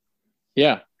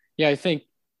 Yeah, I think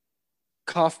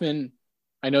Kaufman.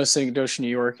 I know Synecdoche, New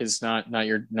York is not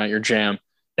your jam.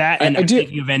 That, and I do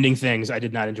thinking of Ending Things. I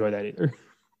did not enjoy that either.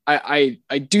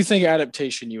 I do think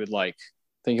Adaptation you would like.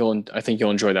 I think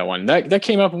you'll enjoy that one. That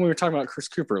came up when we were talking about Chris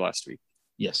Cooper last week.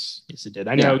 Yes, it did.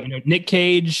 I know. Nick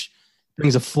Cage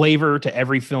brings a flavor to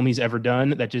every film he's ever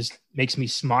done that just makes me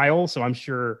smile. So I'm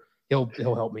sure he'll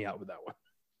help me out with that one.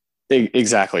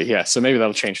 Exactly. Yeah. So maybe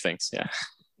that'll change things. Yeah.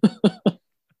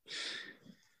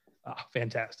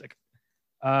 Fantastic.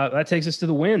 That takes us to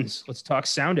the wins. Let's talk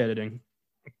sound editing.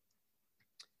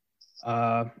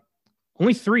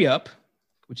 Only 3 up,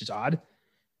 which is odd.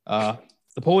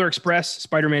 The Polar Express,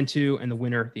 Spider-Man 2, and the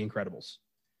winner, The Incredibles.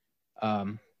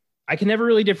 I can never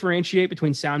really differentiate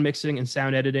between sound mixing and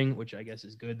sound editing, which I guess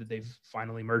is good that they've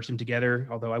finally merged them together,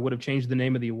 although I would have changed the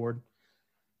name of the award.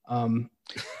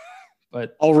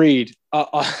 But I'll read.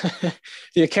 The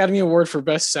Academy Award for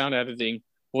Best Sound Editing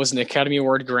was an Academy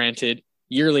Award granted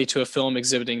yearly to a film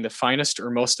exhibiting the finest or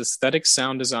most aesthetic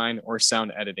sound design or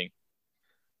sound editing.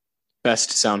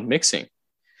 Best Sound Mixing.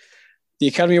 The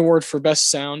Academy Award for Best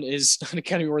Sound is an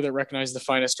Academy Award that recognizes the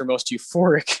finest or most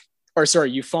euphonic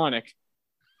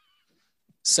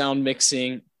sound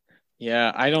mixing.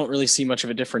 Yeah, I don't really see much of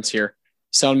a difference here.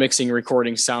 Sound mixing,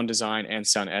 recording, sound design, and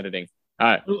sound editing.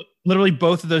 Literally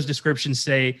both of those descriptions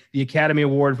say the Academy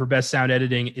Award for Best Sound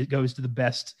Editing, it goes to the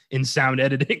best in sound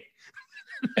editing.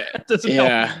 That doesn't help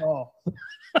at all.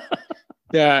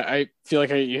 Yeah, I feel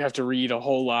like you have to read a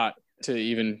whole lot to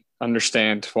even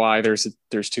understand why there's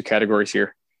 2 categories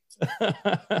here.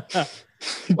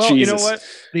 Well, you know what?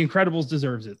 The Incredibles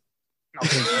deserves it.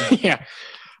 Yeah.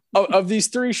 Of these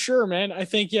 3, sure, man. I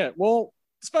think, yeah. Well,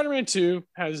 Spider-Man 2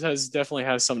 has definitely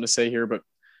has something to say here, but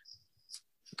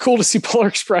cool to see Polar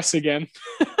Express again.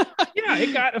 Yeah,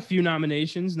 it got a few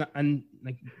nominations and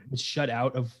like was shut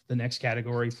out of the next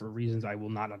category for reasons I will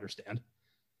not understand.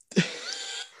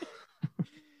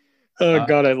 Oh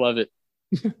God, I love it.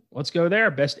 Let's go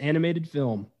there. Best animated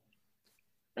film.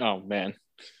 Oh man.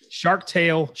 Shark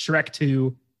Tale, Shrek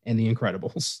 2, and The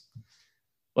Incredibles.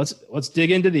 Let's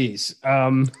dig into these.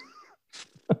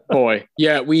 Boy,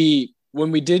 yeah,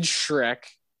 when we did Shrek,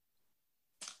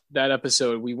 that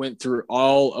episode, we went through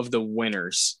all of the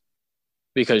winners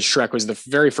because Shrek was the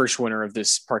very first winner of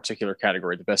this particular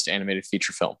category, the best animated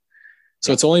feature film.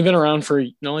 So it's only been around for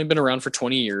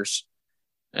 20 years,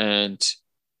 and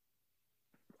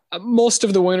most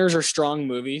of the winners are strong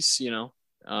movies.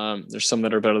 There's some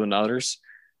that are better than others,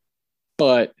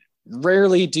 but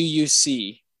rarely do you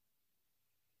see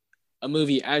a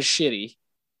movie as shitty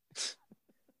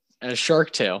as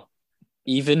Shark Tale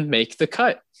even make the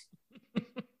cut.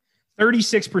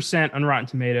 36% on Rotten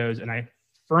Tomatoes, and I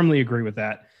firmly agree with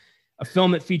that. A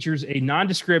film that features a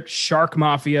nondescript shark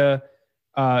mafia,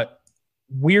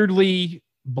 weirdly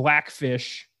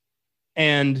blackfish,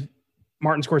 and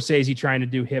Martin Scorsese trying to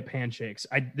do hip handshakes.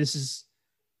 This is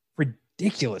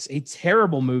ridiculous. A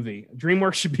terrible movie.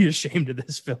 DreamWorks should be ashamed of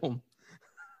this film.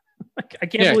 I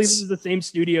can't believe this is the same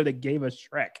studio that gave us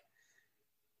Shrek.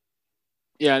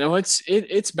 Yeah, no,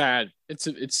 it's bad.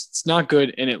 It's not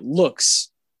good, and it looks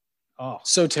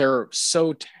so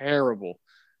terrible.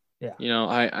 Yeah,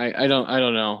 I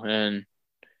don't know, and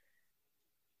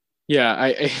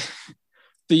yeah,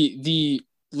 the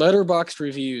Letterboxd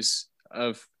reviews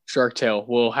of Shark Tale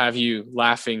will have you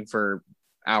laughing for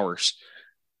hours.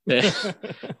 This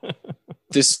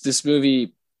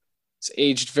movie is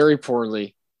aged very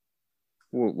poorly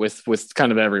with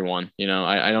kind of everyone.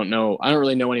 I don't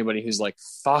really know anybody who's like,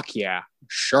 fuck yeah,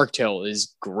 Shark Tale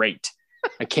is great.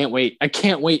 I can't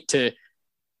wait to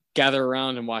gather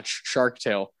around and watch Shark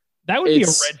Tale. That would be a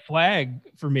red flag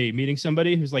for me, meeting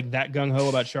somebody who's like that gung-ho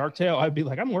about Shark Tale. I'd be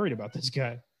like, I'm worried about this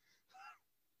guy.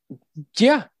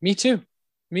 Yeah, me too,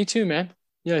 man.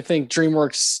 Yeah, I think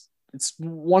DreamWorks, it's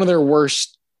one of their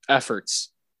worst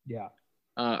efforts. Yeah.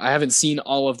 I haven't seen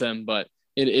all of them, but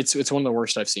it's one of the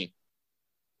worst I've seen.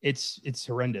 It's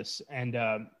horrendous. And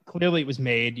clearly it was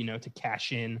made, to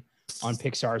cash in on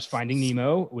Pixar's Finding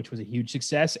Nemo, which was a huge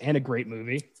success and a great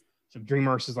movie. So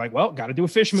DreamWorks is like, well, got to do a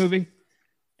fish movie.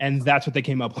 And that's what they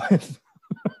came up with.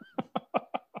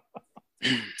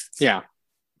 Yeah.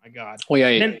 My God. Well,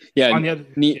 yeah. On the other,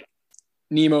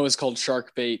 Nemo is called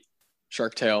Shark Bait,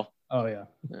 Shark Tail. Oh, yeah.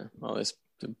 All this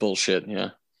bullshit.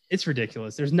 Yeah. It's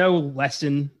ridiculous. There's no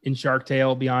lesson in Shark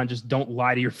Tale beyond just don't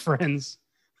lie to your friends.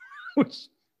 Which,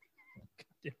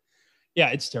 yeah,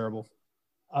 it's terrible.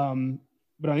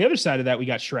 But on the other side of that, we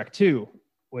got Shrek 2,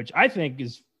 which I think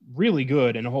is really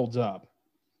good and holds up.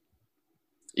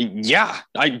 Yeah,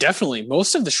 I definitely.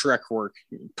 Most of the Shrek work,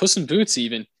 Puss in Boots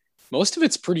even, most of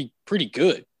it's pretty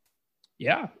good.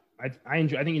 Yeah, I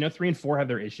enjoy. I think 3 and 4 have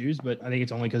their issues, but I think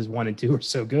it's only because 1 and 2 are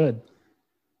so good.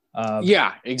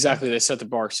 Yeah, exactly. They set the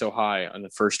bar so high on the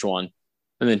first one,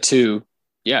 and then 2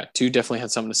 definitely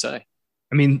had something to say.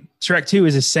 I mean, Shrek 2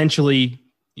 is essentially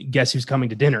Guess Who's Coming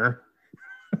to Dinner.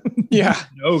 Yeah,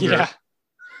 ogre. Yeah.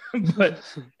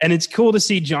 And it's cool to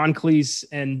see John Cleese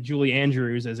and Julie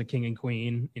Andrews as a king and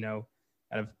queen, kind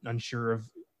of unsure of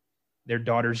their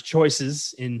daughter's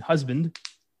choices in husband.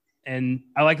 And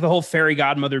I like the whole fairy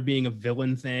godmother being a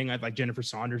villain thing. I like Jennifer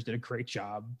Saunders did a great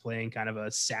job playing kind of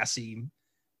a sassy,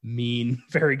 mean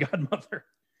fairy godmother.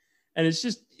 And it's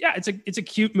just, yeah, it's a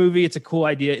cute movie. It's a cool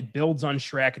idea. It builds on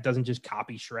Shrek. It doesn't just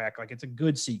copy Shrek. Like, it's a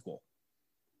good sequel.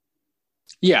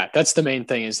 Yeah, that's the main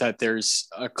thing, is that there's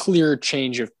a clear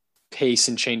change of pace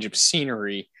and change of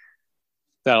scenery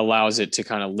that allows it to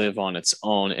kind of live on its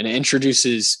own, and it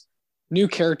introduces new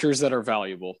characters that are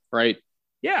valuable, right?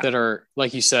 Yeah. That are,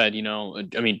 like you said,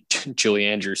 Julie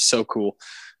Andrews, so cool.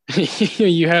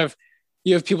 you have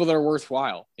people that are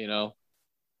worthwhile, and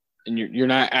you're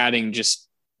not adding just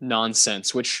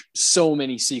nonsense, which so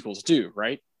many sequels do,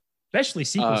 right? Especially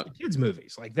sequels to kids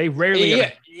movies. Like, they rarely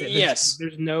yes.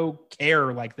 There's no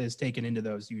care like this taken into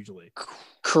those usually.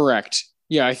 Correct.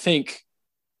 Yeah, I think,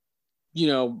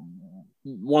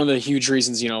 one of the huge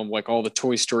reasons, like all the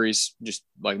Toy Stories just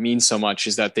like mean so much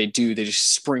is that they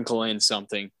just sprinkle in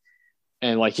something,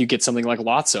 and like you get something like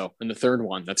Lotso in the third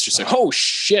one. That's just like, oh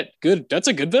shit, good. That's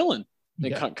a good villain. They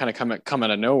kind of come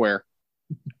out of nowhere.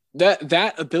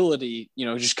 That ability,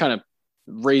 just kind of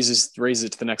raises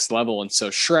it to the next level. And so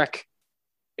Shrek,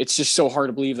 it's just so hard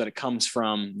to believe that it comes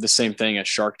from the same thing as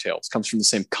Shark Tale. It comes from the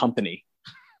same company.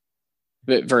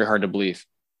 Very hard to believe.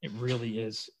 It really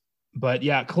is. But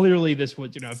yeah, clearly this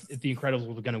was, if The Incredibles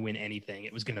was going to win anything,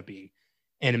 it was going to be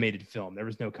animated film. There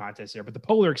was no contest there. But the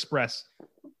Polar Express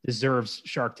deserves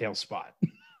Shark Tale's spot.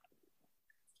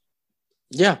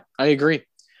 Yeah, I agree.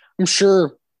 I'm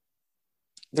sure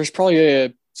there's probably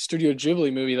a Studio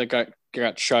Ghibli movie that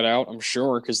got shut out. I'm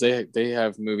sure because they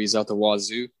have movies out the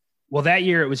wazoo. Well, that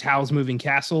year it was Howl's Moving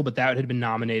Castle, but that had been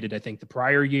nominated, I think, the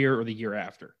prior year or the year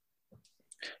after.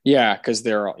 Yeah, because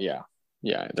they're all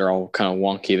they're all kind of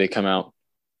wonky. They come out,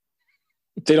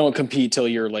 they don't compete till a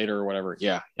year later or whatever.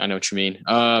 Yeah, I know what you mean.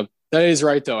 That is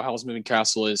right though. Howl's Moving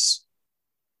Castle is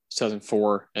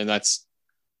 2004, and that's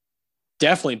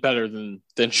definitely better than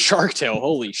Shark Tale.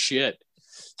 Holy shit!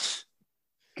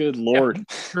 Good lord. Yeah,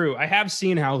 true. I have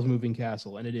seen Howl's Moving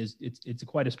Castle, and it's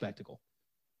quite a spectacle.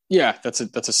 Yeah, that's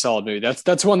a solid movie.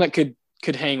 That's one that could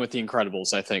hang with The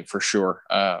Incredibles, I think, for sure.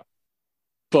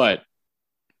 But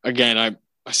again,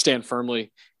 I stand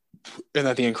firmly in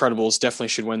that The Incredibles definitely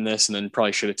should win this, and then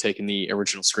probably should have taken the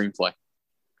original screenplay.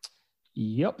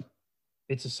 Yep,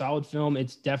 it's a solid film.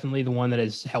 It's definitely the one that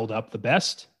has held up the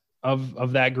best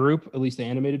of that group, at least the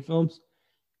animated films.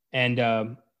 And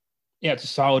yeah, it's a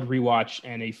solid rewatch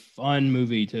and a fun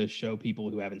movie to show people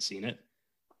who haven't seen it.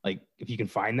 Like if you can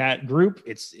find that group,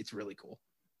 it's really cool.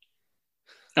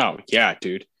 Oh yeah,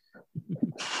 dude.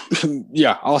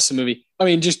 Yeah, awesome movie. I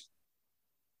mean, just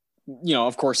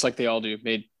of course, like they all do,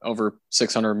 made over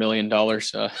 $600 million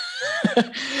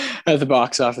at the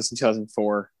box office in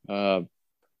 2004.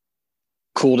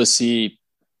 Cool to see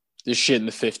this shit in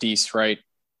the 50s, right?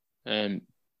 And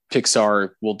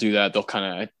Pixar will do that. They'll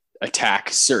kind of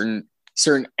attack certain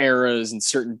eras and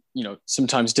certain,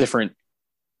 sometimes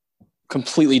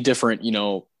completely different,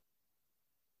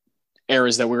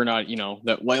 eras that we're not,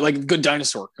 that like Good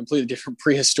Dinosaur, completely different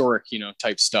prehistoric,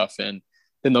 type stuff. And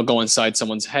then they'll go inside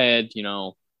someone's head,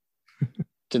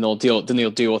 then they'll deal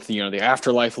with, the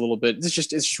afterlife a little bit. It's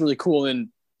just really cool. And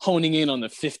honing in on the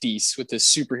 50s with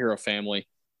this superhero family,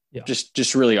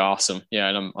 just really awesome. Yeah.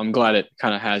 And I'm glad it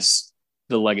kind of has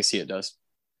the legacy it does.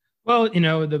 Well,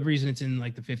 the reason it's in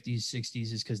like the 50s,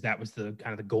 60s is because that was the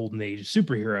kind of the golden age of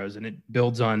superheroes, and it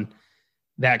builds on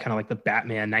that kind of like the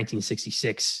Batman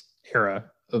 1966 era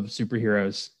of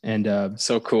superheroes. And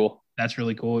so cool. That's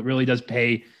really cool. It really does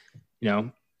pay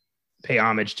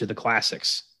homage to the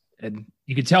classics. And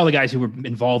you could tell the guys who were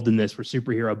involved in this were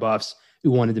superhero buffs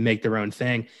who wanted to make their own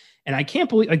thing. And I can't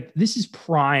believe this is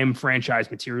prime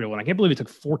franchise material. And I can't believe it took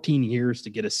 14 years to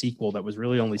get a sequel that was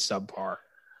really only subpar.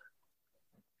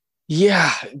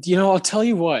 Yeah. I'll tell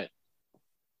you what,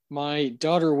 my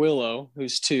daughter Willow,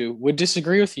 who's 2, would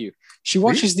disagree with you. She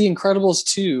watches The Incredibles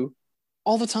 2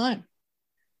 all the time.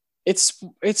 It's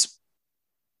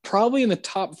probably in the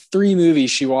top 3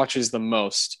 movies she watches the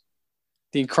most.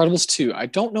 The Incredibles 2. I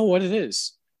don't know what it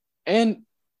is. And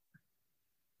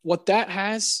what that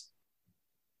has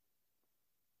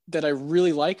that I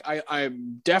really like,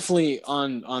 I'm definitely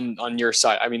on your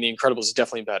side. I mean, The Incredibles is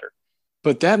definitely better.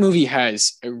 But that movie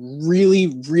has a really,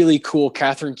 really cool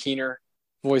Catherine Keener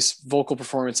vocal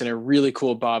performance and a really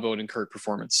cool Bob Odenkirk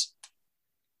performance.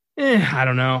 I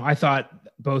don't know. I thought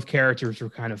both characters were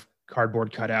kind of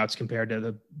cardboard cutouts compared to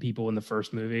the people in the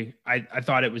first movie. I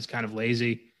thought it was kind of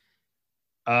lazy.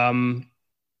 Just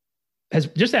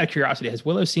out of curiosity, has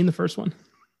Willow seen the first one?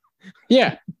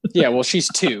 Yeah. Well, she's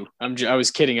 2. I was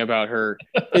kidding about her.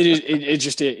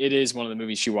 It is one of the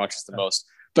movies she watches the most.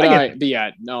 But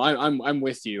I'm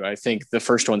with you. I think the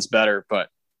first one's better. But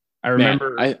I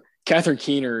remember Catherine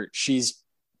Keener. She's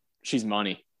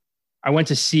money. I went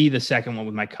to see the second one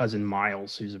with my cousin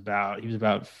Miles, he was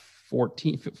about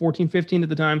 14, 15 at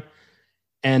the time.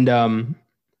 And I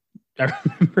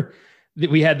remember that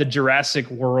we had the Jurassic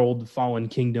World Fallen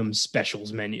Kingdom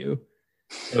specials menu.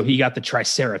 So he got the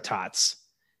Triceratops.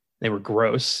 They were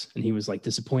gross, and he was like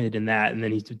disappointed in that. And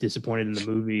then he's disappointed in the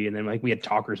movie. And then like we had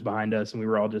talkers behind us, and we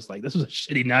were all just like, this was a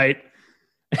shitty night.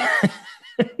 I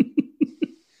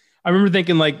remember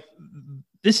thinking like,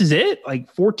 this is it?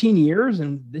 Like 14 years,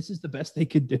 and this is the best they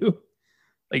could do.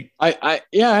 Like, I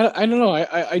don't know.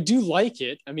 I do like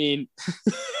it. I mean,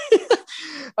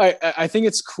 I think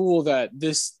it's cool that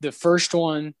the first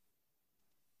one,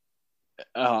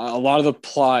 a lot of the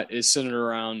plot is centered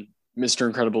around Mr.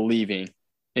 Incredible leaving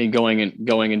and going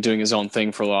and doing his own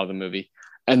thing for a lot of the movie.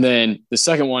 And then the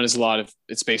second one is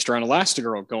it's based around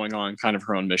Elastigirl going on kind of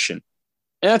her own mission.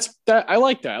 And I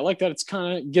like that. I like that. It's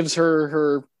kind of gives her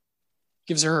her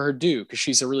due because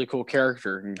she's a really cool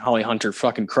character and Holly Hunter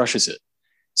fucking crushes it.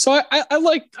 So I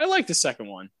like the second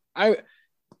one. The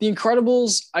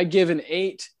Incredibles, I give an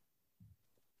 8,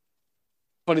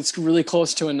 but it's really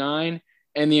close to a 9.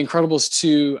 And The Incredibles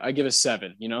 2, I give a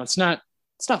 7. It's not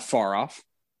It's not far off.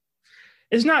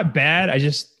 It's not bad.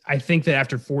 I think that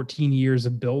after 14 years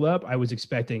of buildup, I was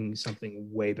expecting something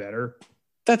way better.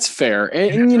 That's fair. And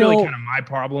that's you really know, kind of my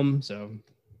problem. So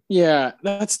yeah,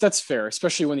 that's fair,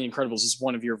 especially when The Incredibles is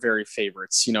one of your very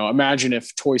favorites. You know, imagine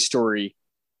if Toy Story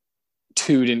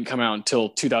 2 didn't come out until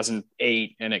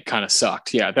 2008 and it kind of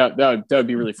sucked. Yeah, that would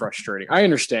be really frustrating. I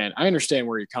understand. I understand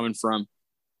where you're coming from.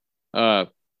 I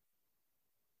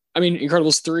mean,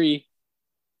 Incredibles 3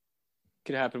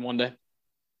 could happen one day.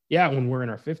 Yeah, when we're in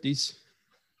our 50s.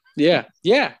 Yeah,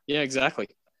 exactly.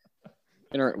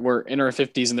 We're in our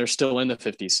 50s and they're still in the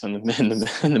 50s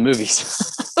in the movies.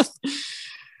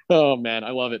 Oh man,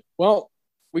 I love it. Well,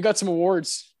 we got some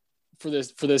awards for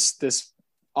this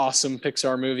awesome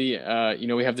Pixar movie. You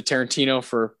know, we have the Tarantino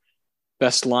for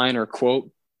best line or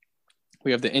quote.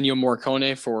 We have the Ennio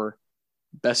Morricone for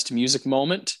best music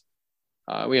moment.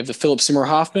 We have the Philip Seymour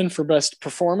Hoffman for best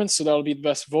performance, so that'll be the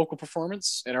best vocal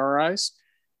performance in our eyes.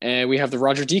 And we have the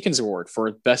Roger Deakins Award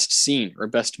for best scene or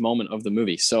best moment of the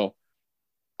movie. So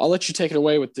I'll let you take it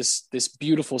away with this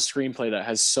beautiful screenplay that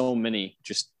has so many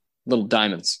just little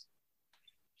diamonds.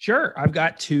 Sure, I've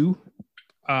got two.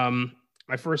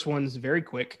 My first one's very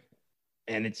quick,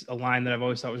 and it's a line that I've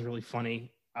always thought was really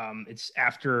funny. It's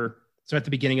at the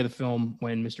beginning of the film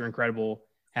when Mr. Incredible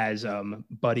has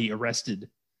Buddy arrested,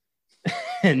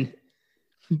 and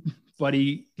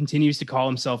Buddy continues to call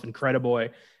himself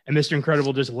Incrediboy, and Mr.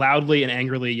 Incredible just loudly and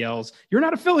angrily yells, "You're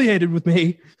not affiliated with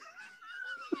me."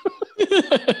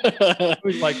 I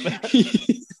always like that.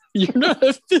 You're not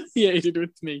affiliated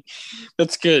with me.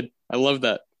 That's good. I love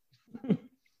that.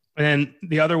 And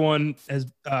the other one has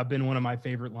been one of my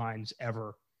favorite lines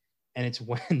ever. And it's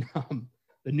when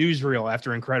the newsreel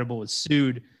after Incredible was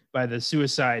sued by the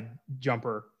suicide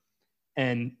jumper.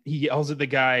 And he yells at the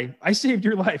guy, "I saved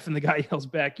your life." And the guy yells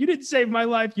back, "You didn't save my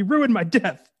life. You ruined my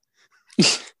death."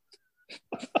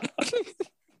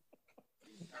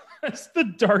 That's the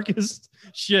darkest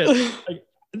shit. Like,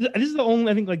 this is the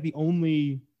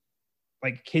only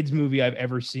like kids movie I've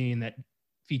ever seen that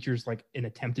features like an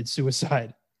attempted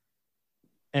suicide,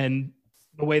 and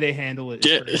the way they handle it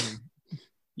is crazy.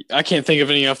 I can't think of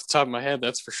any off the top of my head.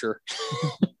 That's for sure.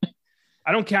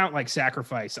 I don't count like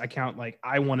sacrifice. I count like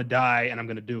I want to die and I'm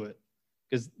going to do it,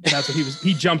 because that's what he was.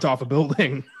 He jumped off a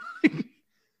building.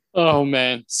 Oh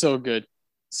man, so good.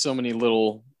 So many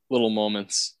little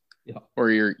moments. Yeah. Or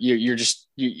you're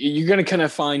gonna kind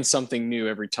of find something new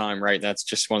every time, right? That's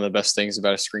just one of the best things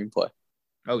about a screenplay.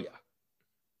 Oh yeah.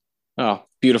 Oh,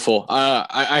 beautiful.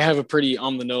 I have a pretty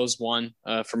on the nose one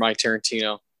for my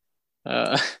Tarantino,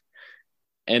 and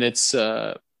it's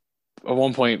at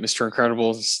one point Mr.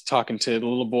 Incredible is talking to the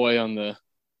little boy on the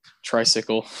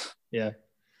tricycle. Yeah.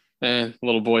 And the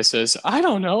little boy says, "I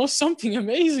don't know, something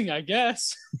amazing, I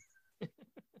guess."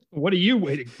 What are you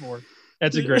waiting for?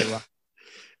 That's a great line.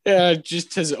 Yeah, it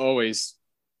just has always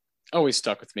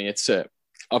stuck with me. It's a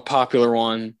popular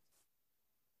one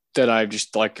that I've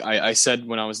just like I said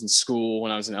when I was in school,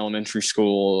 when I was in elementary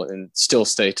school, and still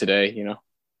stay today, you know.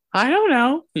 I don't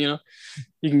know. You know,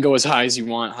 you can go as high as you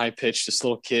want, high pitched, this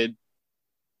little kid,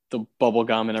 the bubble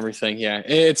gum and everything. Yeah,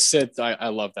 I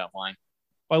love that line.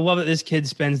 Well, I love that this kid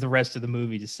spends the rest of the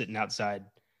movie just sitting outside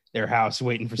their house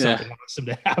waiting for something awesome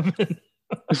to happen.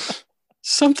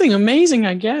 Something amazing,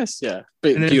 I guess. Yeah.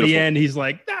 But and then at the end, he's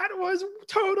like, "That was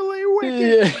totally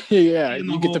wicked." Yeah.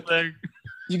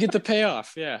 You get the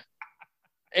payoff. Yeah.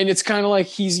 And it's kind of like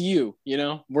he's you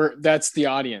know, that's the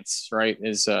audience, right?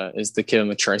 Is the kid on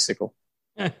the tricycle.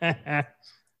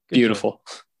 Beautiful.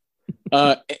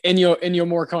 Ennio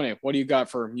Morricone, what do you got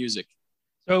for music?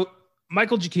 So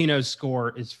Michael Giacchino's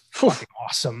score is fucking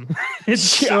awesome. It's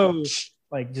so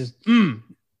like just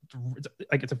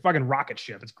like it's a fucking rocket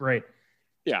ship. It's great.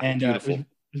 Yeah, and beautiful. It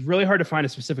was really hard to find a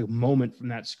specific moment from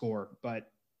that score,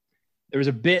 but there was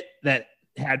a bit that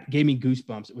gave me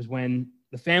goosebumps. It was when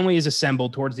the family is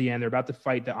assembled towards the end. They're about to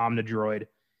fight the Omnidroid,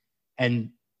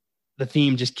 and the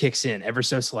theme just kicks in ever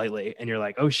so slightly, and you're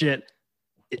like, "Oh shit,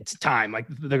 it's time!" Like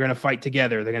they're gonna fight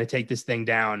together. They're gonna take this thing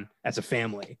down as a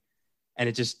family, and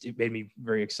it made me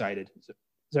very excited.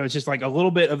 So it's just like a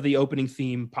little bit of the opening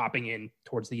theme popping in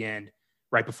towards the end,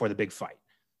 right before the big fight.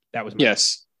 That was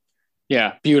yes.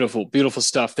 Yeah, beautiful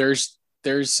stuff. There's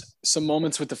some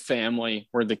moments with the family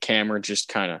where the camera just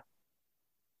kind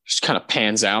of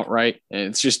pans out, right? And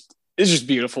it's just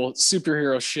beautiful. It's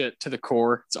superhero shit to the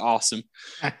core. It's awesome.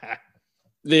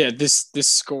 Yeah, this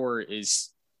score is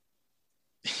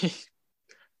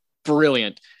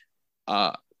brilliant.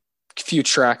 Few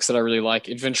tracks that I really like.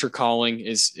 Adventure Calling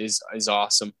is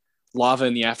awesome. Lava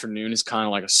in the Afternoon is kind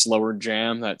of like a slower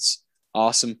jam. That's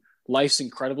awesome. Life's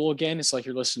Incredible again. It's like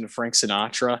you're listening to Frank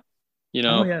Sinatra.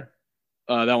 Oh yeah.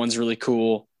 That one's really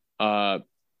cool.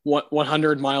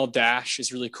 100 Mile Dash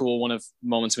is really cool. One of the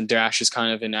moments when Dash is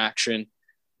kind of in action.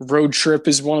 Road Trip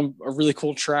is a really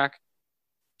cool track.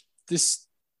 This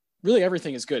really,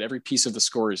 everything is good. Every piece of the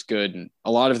score is good. And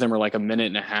a lot of them are like a minute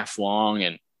and a half long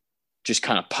and just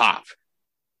kind of pop.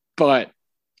 But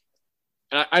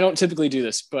I don't typically do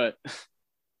this, but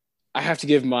I have to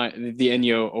give the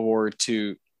Ennio award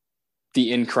to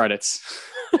the end credits,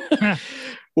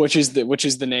 which is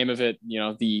the name of it.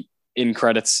 The end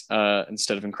credits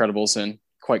instead of Incredibles, and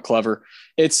quite clever.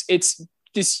 It's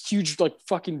this huge like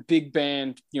fucking big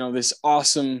band. This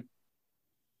awesome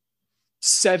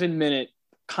 7-minute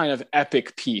kind of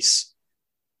epic piece,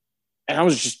 and I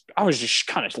was just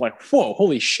kind of like, whoa,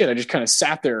 holy shit! I just kind of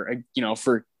sat there,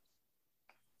 for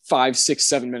 5, 6,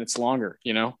 7 minutes longer.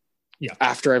 Yeah.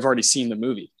 After I've already seen the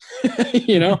movie,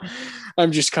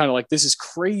 I'm just kind of like, this is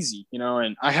crazy,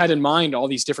 and I had in mind all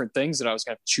these different things that I was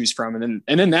going to choose from. And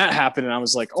then that happened. And I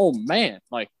was like, oh man,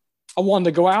 like I wanted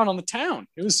to go out on the town.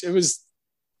 It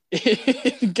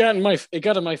got in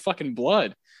my fucking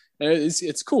blood.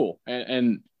 It's cool.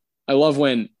 And I love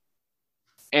when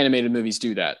animated movies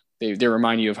do that. They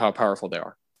remind you of how powerful they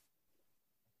are.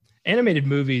 Animated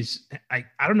movies, I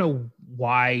don't know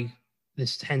why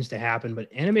this tends to happen, but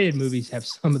animated movies have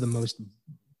some of the most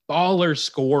baller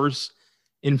scores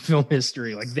in film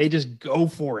history. Like they just go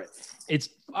for it. It's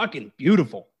fucking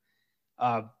beautiful.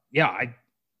 Incredibles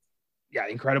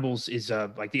is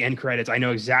like the end credits. I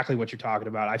know exactly what you're talking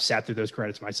about. I've sat through those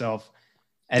credits myself,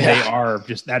 and they are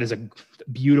just, that is a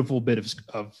beautiful bit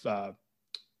of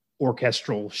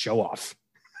orchestral show off.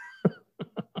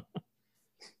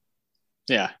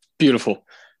 Yeah. Beautiful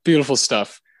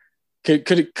stuff.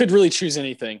 Could really choose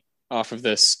anything off of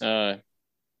this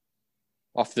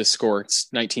score.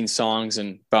 It's 19 songs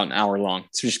and about an hour long.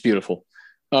 It's just beautiful.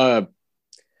 Here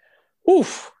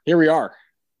we are.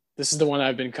 This is the one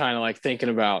I've been kind of like thinking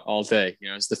about all day.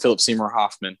 It's the Philip Seymour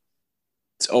Hoffman.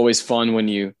 It's always fun when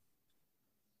you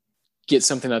get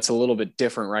something that's a little bit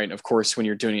different, right? And of course, when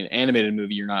you're doing an animated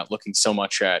movie, you're not looking so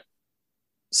much at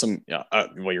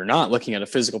you're not looking at a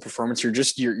physical performance. You're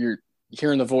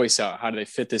hearing the voice out. How do they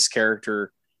fit this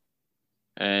character?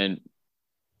 And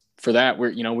for that,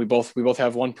 we both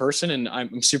have one person, and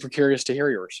I'm super curious to hear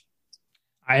yours.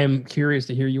 I am curious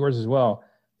to hear yours as well.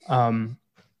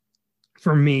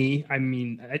 For me, I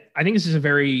mean, I think this is a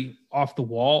very off the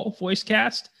wall voice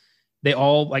cast. They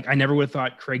all, like, I never would have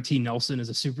thought Craig T. Nelson is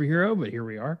a superhero, but here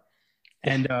we are.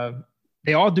 And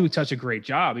they all do such a great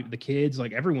job. The kids,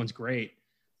 like, everyone's great.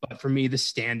 But for me, the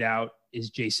standout is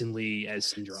Jason Lee as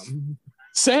Syndrome.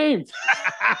 Same.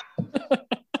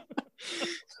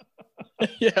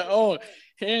 Yeah. Oh,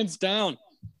 hands down.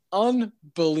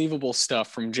 Unbelievable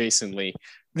stuff from Jason Lee.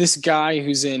 This guy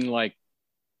who's in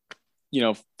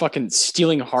fucking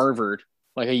Stealing Harvard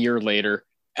like a year later.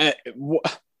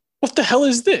 What the hell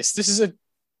is this? This is a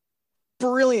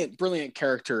brilliant, brilliant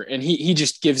character. And he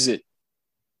just gives it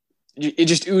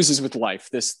just oozes with life.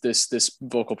 This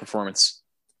vocal performance.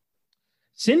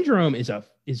 Syndrome is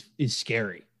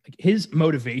scary. Like his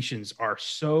motivations are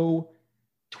so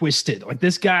twisted. Like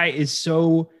this guy is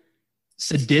so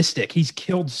sadistic. He's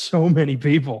killed so many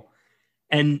people,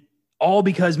 and all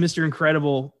because Mr.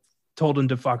 Incredible told him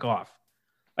to fuck off.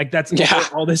 Like that's where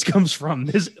all this comes from.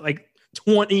 This like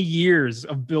 20 years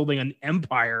of building an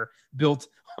empire built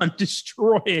on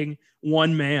destroying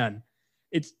one man.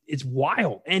 It's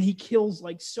wild, and he kills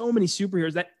like so many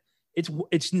superheroes that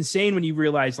it's insane when you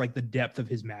realize like the depth of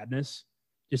his madness,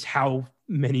 just how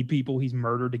many people he's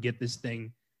murdered to get this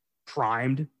thing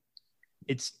primed.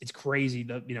 It's crazy.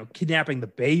 Kidnapping the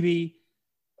baby,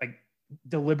 like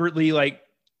deliberately like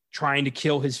trying to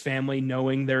kill his family,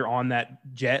 knowing they're on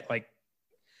that jet. Like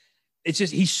it's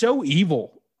just, he's so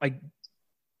evil. Like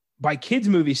by kids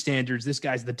movie standards, this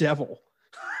guy's the devil.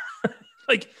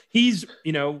 Like he's,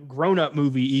 grown up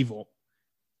movie evil.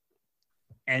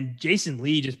 And Jason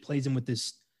Lee just plays him with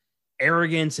this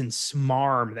arrogance and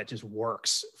smarm that just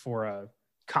works for a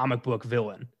comic book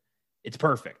villain. It's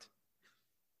perfect.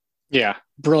 Yeah.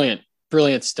 Brilliant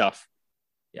stuff.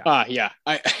 Yeah. Yeah.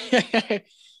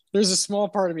 There's a small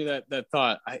part of me that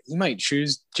thought he might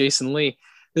choose Jason Lee.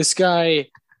 This guy,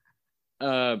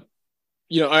 I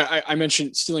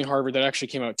mentioned Stealing Harvard. That actually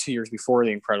came out 2 years before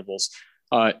The Incredibles.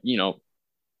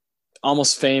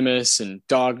 Almost Famous and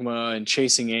Dogma and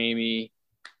Chasing Amy,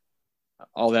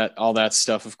 all that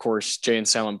stuff. Of course, Jay and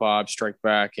Silent Bob Strike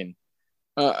Back, and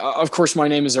of course, My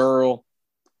Name Is Earl.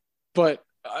 But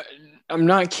I'm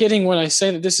not kidding when I say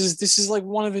that this is like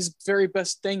one of his very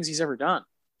best things he's ever done.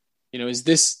 Is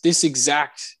this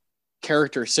exact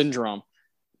character Syndrome,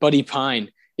 Buddy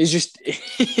Pine, is just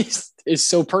is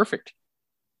so perfect.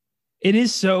 It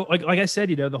is so like I said,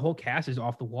 the whole cast is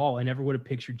off the wall. I never would have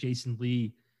pictured Jason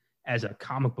Lee as a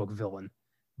comic book villain,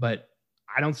 but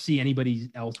I don't see anybody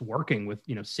else working with,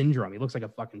 Syndrome. He looks like a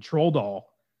fucking troll doll,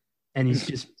 and he's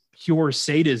just pure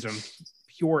sadism,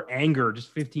 pure anger,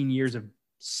 just 15 years of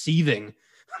seething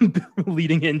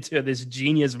leading into this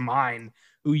genius mind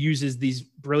who uses these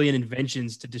brilliant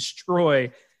inventions to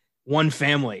destroy one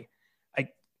family.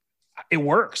 It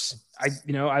works.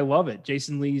 I love it.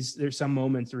 Jason Lee's, there's some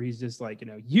moments where he's just like,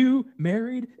 you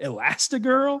married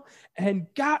Elastigirl and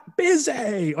got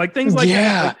busy. Like things like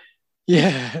that. Like,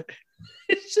 yeah.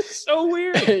 It's just so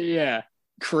weird. Yeah.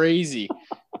 Crazy.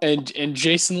 And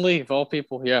Jason Lee, of all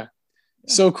people, yeah.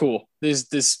 So cool. There's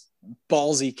this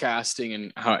ballsy casting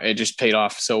and how it just paid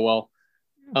off so well.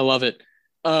 I love it.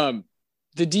 The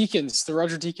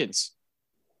Roger Deakins.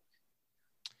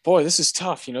 Boy, this is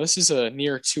tough. This is a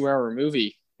near 2-hour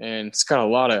movie, and it's got a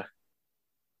lot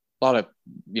of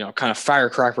kind of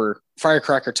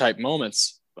firecracker type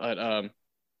moments. But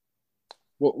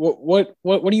what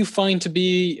do you find to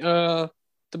be the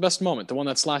best moment, the one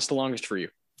that's lasted the longest for you?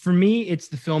 For me, it's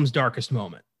the film's darkest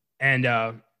moment, and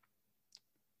I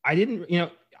didn't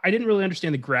really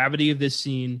understand the gravity of this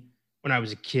scene when I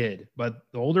was a kid. But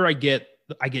the older I get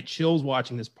chills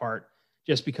watching this part,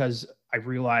 just because I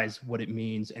realize what it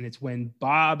means. And it's when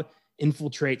Bob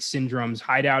infiltrates Syndrome's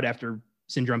hideout after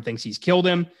Syndrome thinks he's killed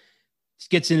him,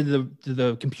 gets into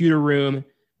the computer room,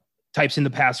 types in the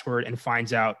password, and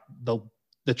finds out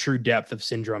the true depth of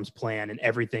Syndrome's plan and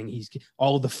everything.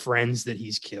 All of the friends that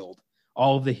he's killed,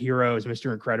 all of the heroes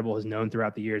Mr. Incredible has known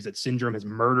throughout the years that Syndrome has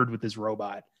murdered with his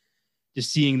robot.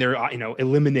 Just seeing their,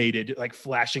 eliminated, like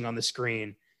flashing on the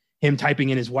screen, him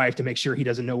typing in his wife to make sure he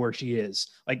doesn't know where she is.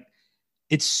 Like,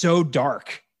 it's so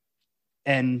dark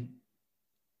and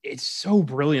it's so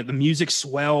brilliant. The music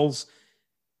swells.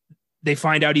 They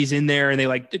find out he's in there and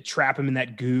they trap him in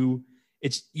that goo.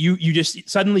 It's you just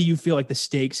suddenly you feel like the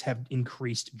stakes have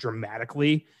increased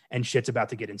dramatically and shit's about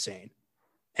to get insane.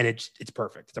 And it's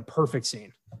perfect. It's a perfect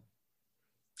scene.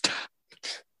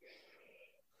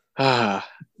 I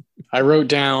wrote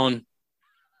down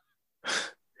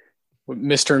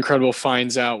Mr. Incredible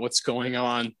finds out what's going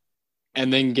on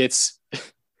and then gets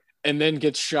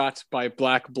shot by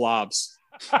black blobs.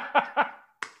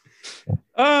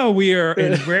 Oh, we are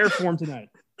in rare form tonight.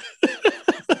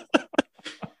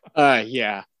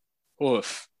 Yeah.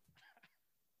 Oof.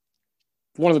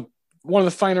 One of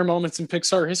the finer moments in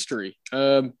Pixar history.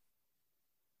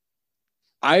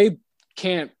 I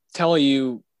can't tell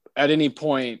you at any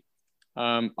point,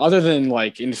 other than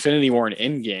like Infinity War and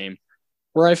Endgame,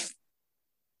 where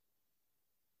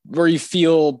you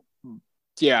feel,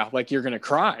 like you're gonna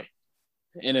cry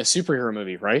in a superhero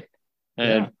movie, right?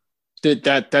 And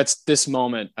that's this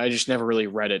moment. I just never really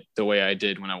read it the way I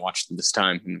did when I watched it this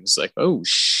time, and it was like, oh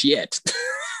shit,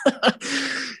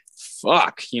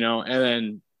 fuck, And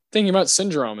then thinking about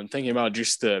Syndrome and thinking about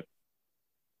just the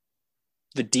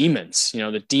demons,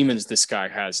 the demons this guy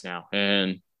has now,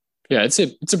 and it's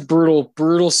a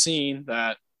brutal scene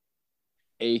that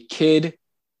a kid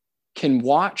can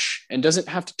watch and doesn't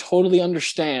have to totally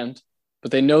understand,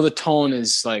 but they know the tone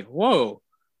is like, whoa.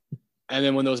 And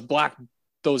then when those blobs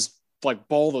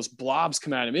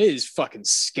come at him, it is fucking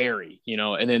scary,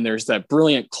 And then there's that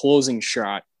brilliant closing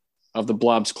shot of the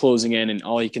blobs closing in, and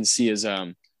all you can see is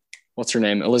what's her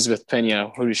name? Elizabeth Pena.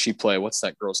 Who does she play? What's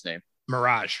that girl's name?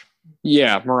 Mirage.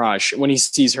 Yeah, Mirage. When he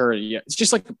sees her, it's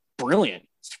just like brilliant.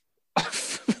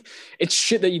 It's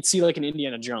shit that you'd see like in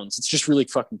Indiana Jones. It's just really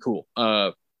fucking cool.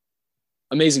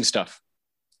 Amazing stuff.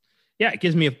 Yeah, it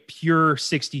gives me a pure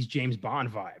 60s James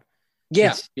Bond vibe.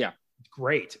 Yeah, it's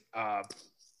great.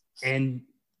 And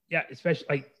yeah,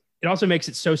 especially it also makes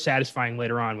it so satisfying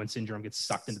later on when Syndrome gets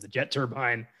sucked into the jet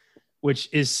turbine, which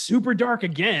is super dark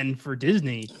again for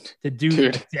Disney to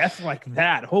do death like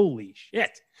that. Holy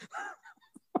shit.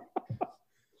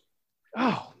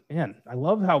 Oh man, I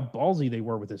love how ballsy they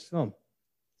were with this film.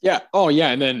 Yeah. Oh yeah.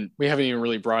 And then we haven't even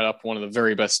really brought up one of the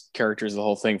very best characters of the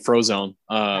whole thing, Frozone.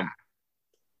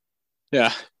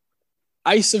 Yeah.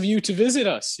 Ice of you to visit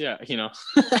us. Yeah.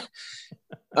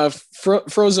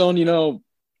 Frozone,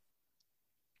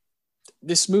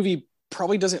 this movie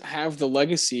probably doesn't have the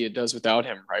legacy it does without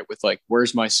him, right? With like,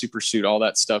 where's my super suit, all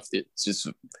that stuff. It's just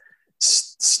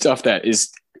stuff that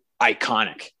is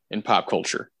iconic in pop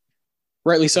culture.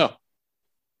 Rightly so.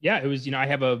 Yeah. It was, I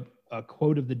have a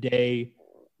quote of the day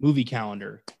movie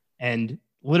calendar, and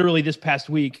literally this past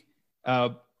week,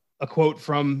 a quote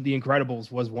from The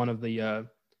Incredibles was one of the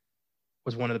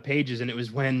pages, and it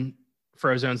was when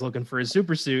Frozone's looking for his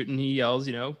super suit and he yells,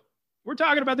 we're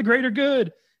talking about the greater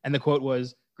good. And the quote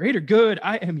was, greater good,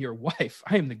 I am your wife.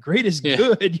 I am the greatest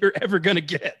good you're ever going to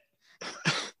get.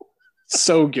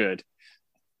 So good.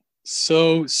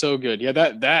 So good. Yeah,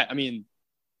 that I mean,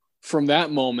 from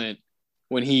that moment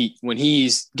when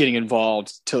he's getting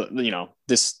involved to,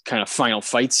 this kind of final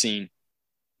fight scene,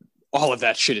 all of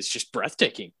that shit is just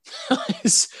breathtaking.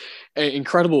 It's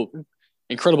incredible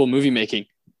movie making.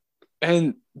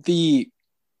 And the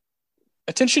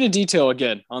attention to detail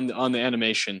again on the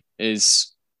animation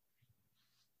is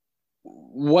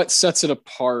what sets it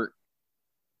apart.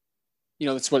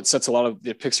 That's what sets a lot of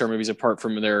the Pixar movies apart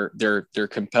from their their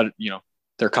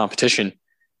competition.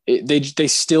 They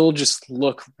still just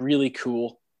look really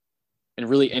cool and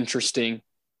really interesting.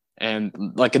 And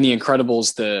like in The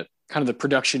Incredibles, the kind of the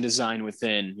production design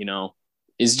within,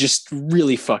 is just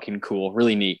really fucking cool,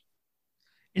 really neat.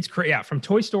 It's crazy. Yeah, from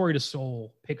Toy Story to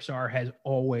Soul, Pixar has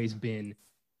always been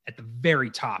at the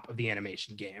very top of the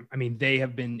animation game. I mean, they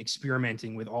have been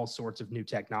experimenting with all sorts of new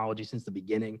technology since the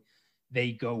beginning.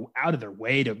 They go out of their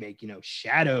way to make,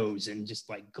 shadows and just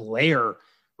like glare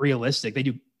realistic. They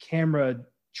do camera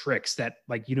tricks that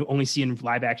like you only see in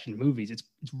live action movies. It's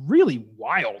really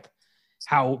wild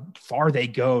how far they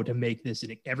go to make this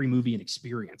in every movie an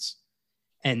experience.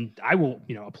 And I will,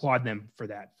 applaud them for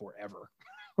that forever.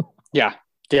 Yeah,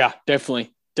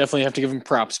 definitely have to give them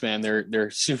props, man. They're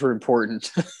super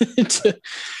important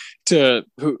to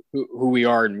who we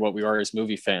are and what we are as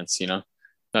movie fans.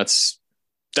 That's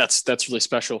really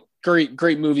special.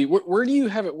 Great movie. Where do you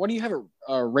have it? What do you have it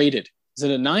rated? Is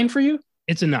it a 9 for you?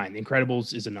 It's a 9. The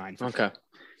Incredibles is a 9. Okay.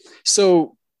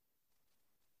 So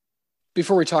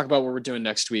before we talk about what we're doing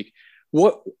next week,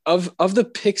 what of the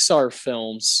Pixar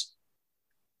films,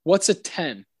 what's a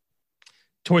 10?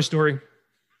 Toy Story.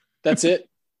 That's it?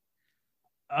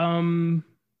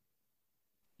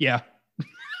 Yeah.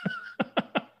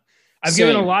 I've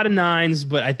given a lot of 9s,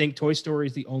 but I think Toy Story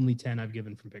is the only 10 I've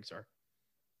given from Pixar.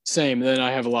 Same. Then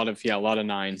I have a lot of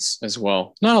 9s as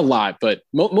well. Not a lot, but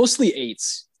mostly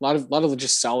 8s. A lot of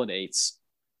just solid 8s.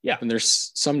 Yeah. And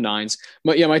there's some 9s.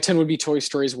 But yeah, my 10 would be Toy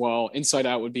Story as well. Inside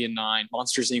Out would be a 9.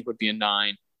 Monsters Inc. would be a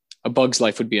 9. A Bug's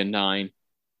Life would be a 9.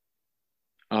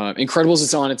 Incredibles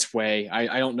is on its way.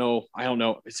 I don't know.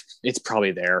 It's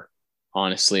probably there.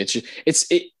 Honestly, it's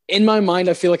in my mind.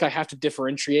 I feel like I have to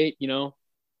differentiate,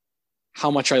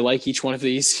 how much I like each one of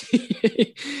these,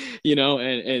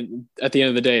 and at the end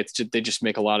of the day, they just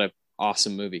make a lot of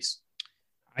awesome movies.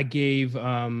 I gave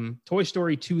Toy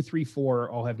Story 2, 3, 4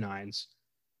 all have 9s.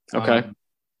 Okay.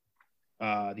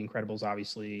 The Incredibles,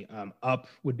 obviously. Up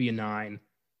would be a 9.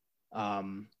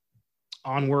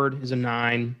 Onward is a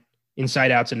 9.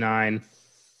 Inside Out's a 9.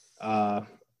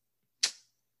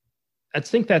 I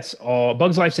think that's all.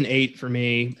 Bug's Life's an 8 for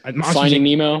me. Finding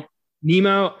Nemo.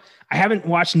 I haven't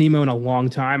watched Nemo in a long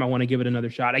time. I want to give it another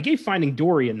shot. I gave Finding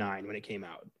Dory a 9 when it came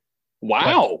out.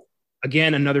 Wow. But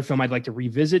again, another film I'd like to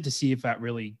revisit to see if that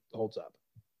really holds up.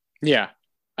 Yeah.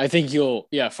 I think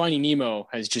Finding Nemo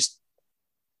has just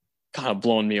kind of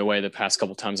blown me away the past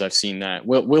couple times I've seen that.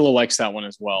 Willow likes that one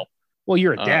as well. Well,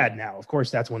 you're a dad now. Of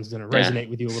course, that one's going to resonate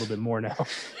with you a little bit more now.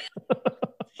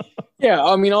 Yeah,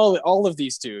 I mean, all of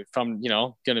these do. If I'm,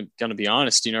 gonna be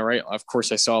honest, right? Of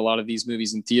course, I saw a lot of these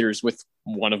movies in theaters with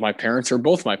one of my parents or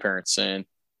both my parents, and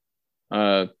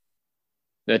that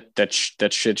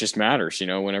shit just matters.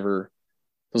 Whenever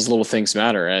those little things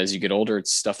matter. As you get older,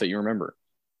 it's stuff that you remember.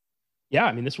 Yeah,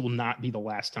 I mean, this will not be the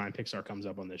last time Pixar comes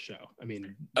up on this show. I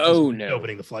mean, no,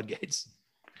 opening the floodgates.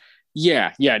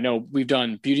 Yeah, no, we've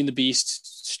done Beauty and the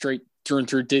Beast straight through and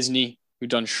through Disney. We've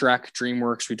done Shrek,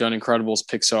 DreamWorks. We've done Incredibles,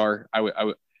 Pixar.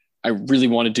 I really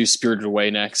want to do Spirited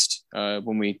Away next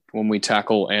when we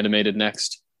tackle animated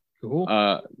next. Cool.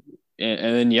 And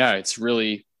then it's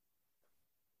really,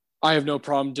 I have no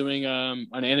problem doing an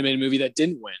animated movie that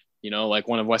didn't win. Like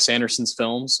one of Wes Anderson's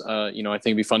films. I think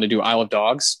it'd be fun to do Isle of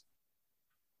Dogs.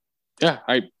 Yeah,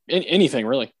 anything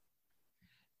really.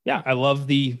 Yeah, I love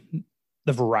the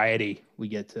variety we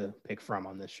get to pick from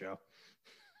on this show.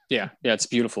 Yeah, it's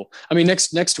beautiful. I mean,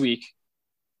 next week,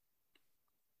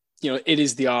 it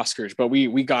is the Oscars, but we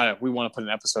want to put an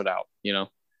episode out.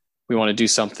 We want to do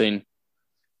something.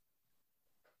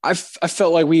 I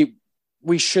felt like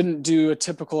we shouldn't do a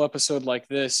typical episode like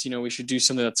this. We should do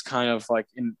something that's kind of like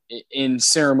in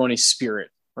ceremony spirit,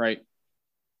 right?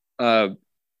 And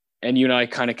you and I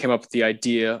kind of came up with the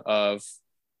idea of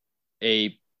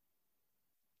a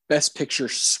Best Picture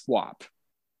swap.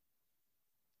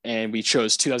 And we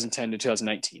chose 2010 to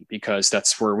 2019 because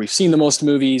that's where we've seen the most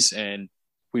movies, and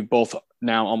we've both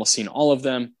now almost seen all of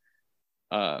them.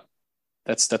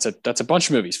 That's a bunch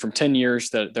of movies from 10 years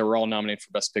that were all nominated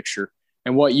for Best Picture.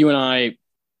 And what you and I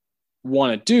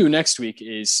want to do next week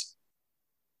is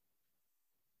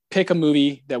pick a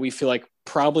movie that we feel like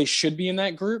probably should be in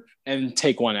that group and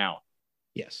take one out.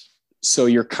 Yes. So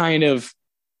you're kind of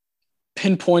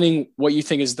pinpointing what you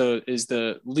think is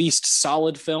the least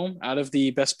solid film out of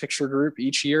the Best Picture group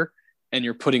each year, and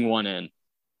you're putting one in.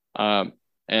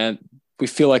 And we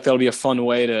feel like that'll be a fun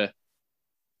way to,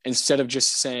 instead of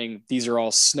just saying these are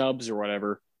all snubs or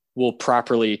whatever, we'll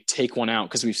properly take one out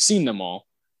because we've seen them all.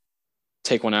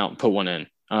 Take one out and put one in.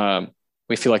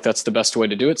 We feel like that's the best way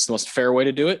to do it. It's the most fair way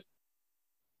to do it.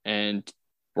 And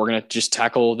we're going to just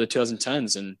tackle the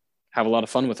 2010s and have a lot of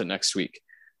fun with it next week.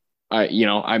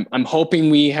 I'm hoping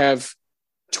we have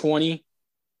 20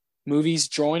 movies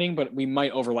joining, but we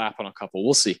might overlap on a couple.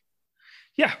 We'll see.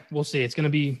 Yeah, we'll see. It's going to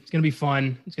be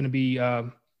fun. It's going to be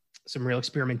some real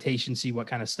experimentation, see what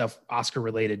kind of stuff Oscar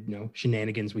related,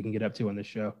 shenanigans we can get up to on this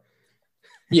show.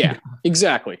 Yeah,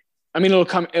 exactly. I mean, it'll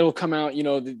come out,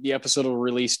 the episode will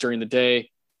release during the day,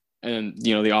 and,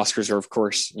 the Oscars are, of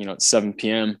course, at 7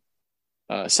 p.m.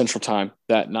 Central Time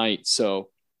that night. So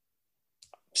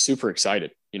super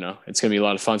excited, it's going to be a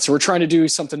lot of fun. So we're trying to do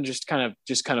something just kind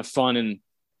of fun and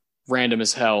random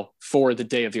as hell for the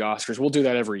day of the Oscars. We'll do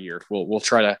that every year. We'll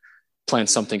try to plan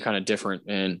something kind of different.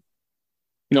 And,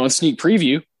 in sneak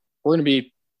preview, we're going to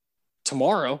be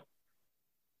tomorrow.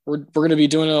 We're going to be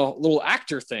doing a little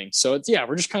actor thing. So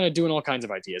we're just kind of doing all kinds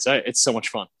of ideas. It's so much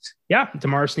fun. Yeah.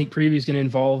 Tomorrow's sneak preview is going to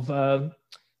involve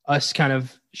us kind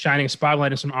of shining a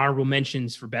spotlight on some honorable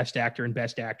mentions for Best Actor and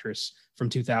Best Actress from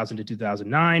 2000 to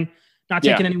 2009. Not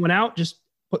taking anyone out, just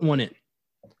putting one in.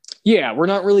 Yeah. We're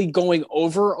not really going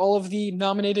over all of the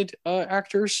nominated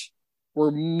actors.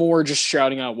 We're more just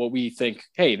shouting out what we think.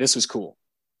 Hey, this was cool.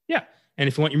 Yeah. And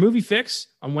if you want your movie fix,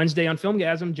 on Wednesday on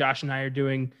Filmgasm, Josh and I are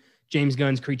doing James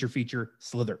Gunn's creature feature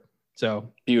Slither.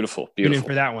 So beautiful. Tune in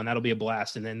for that one. That'll be a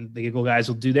blast. And then the Giggle guys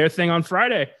will do their thing on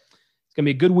Friday. It's going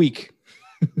to be a good week.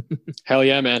 Hell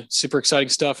yeah, man. Super exciting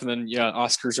stuff. And then,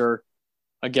 Oscars are,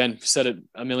 again, said it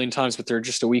a million times, but they're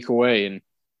just a week away. And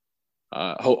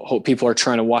hope people are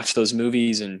trying to watch those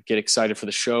movies and get excited for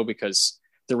the show, because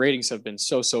the ratings have been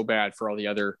so bad for all the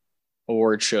other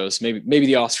award shows. Maybe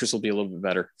the Oscars will be a little bit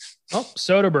better. Oh,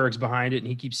 Soderbergh's behind it, and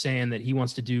he keeps saying that he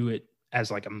wants to do it as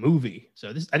like a movie. So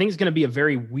I think it's going to be a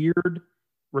very weird,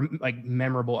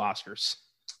 memorable Oscars.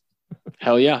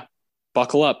 Hell yeah.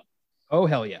 Buckle up. Oh,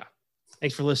 hell yeah.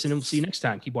 Thanks for listening. We'll see you next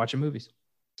time. Keep watching movies.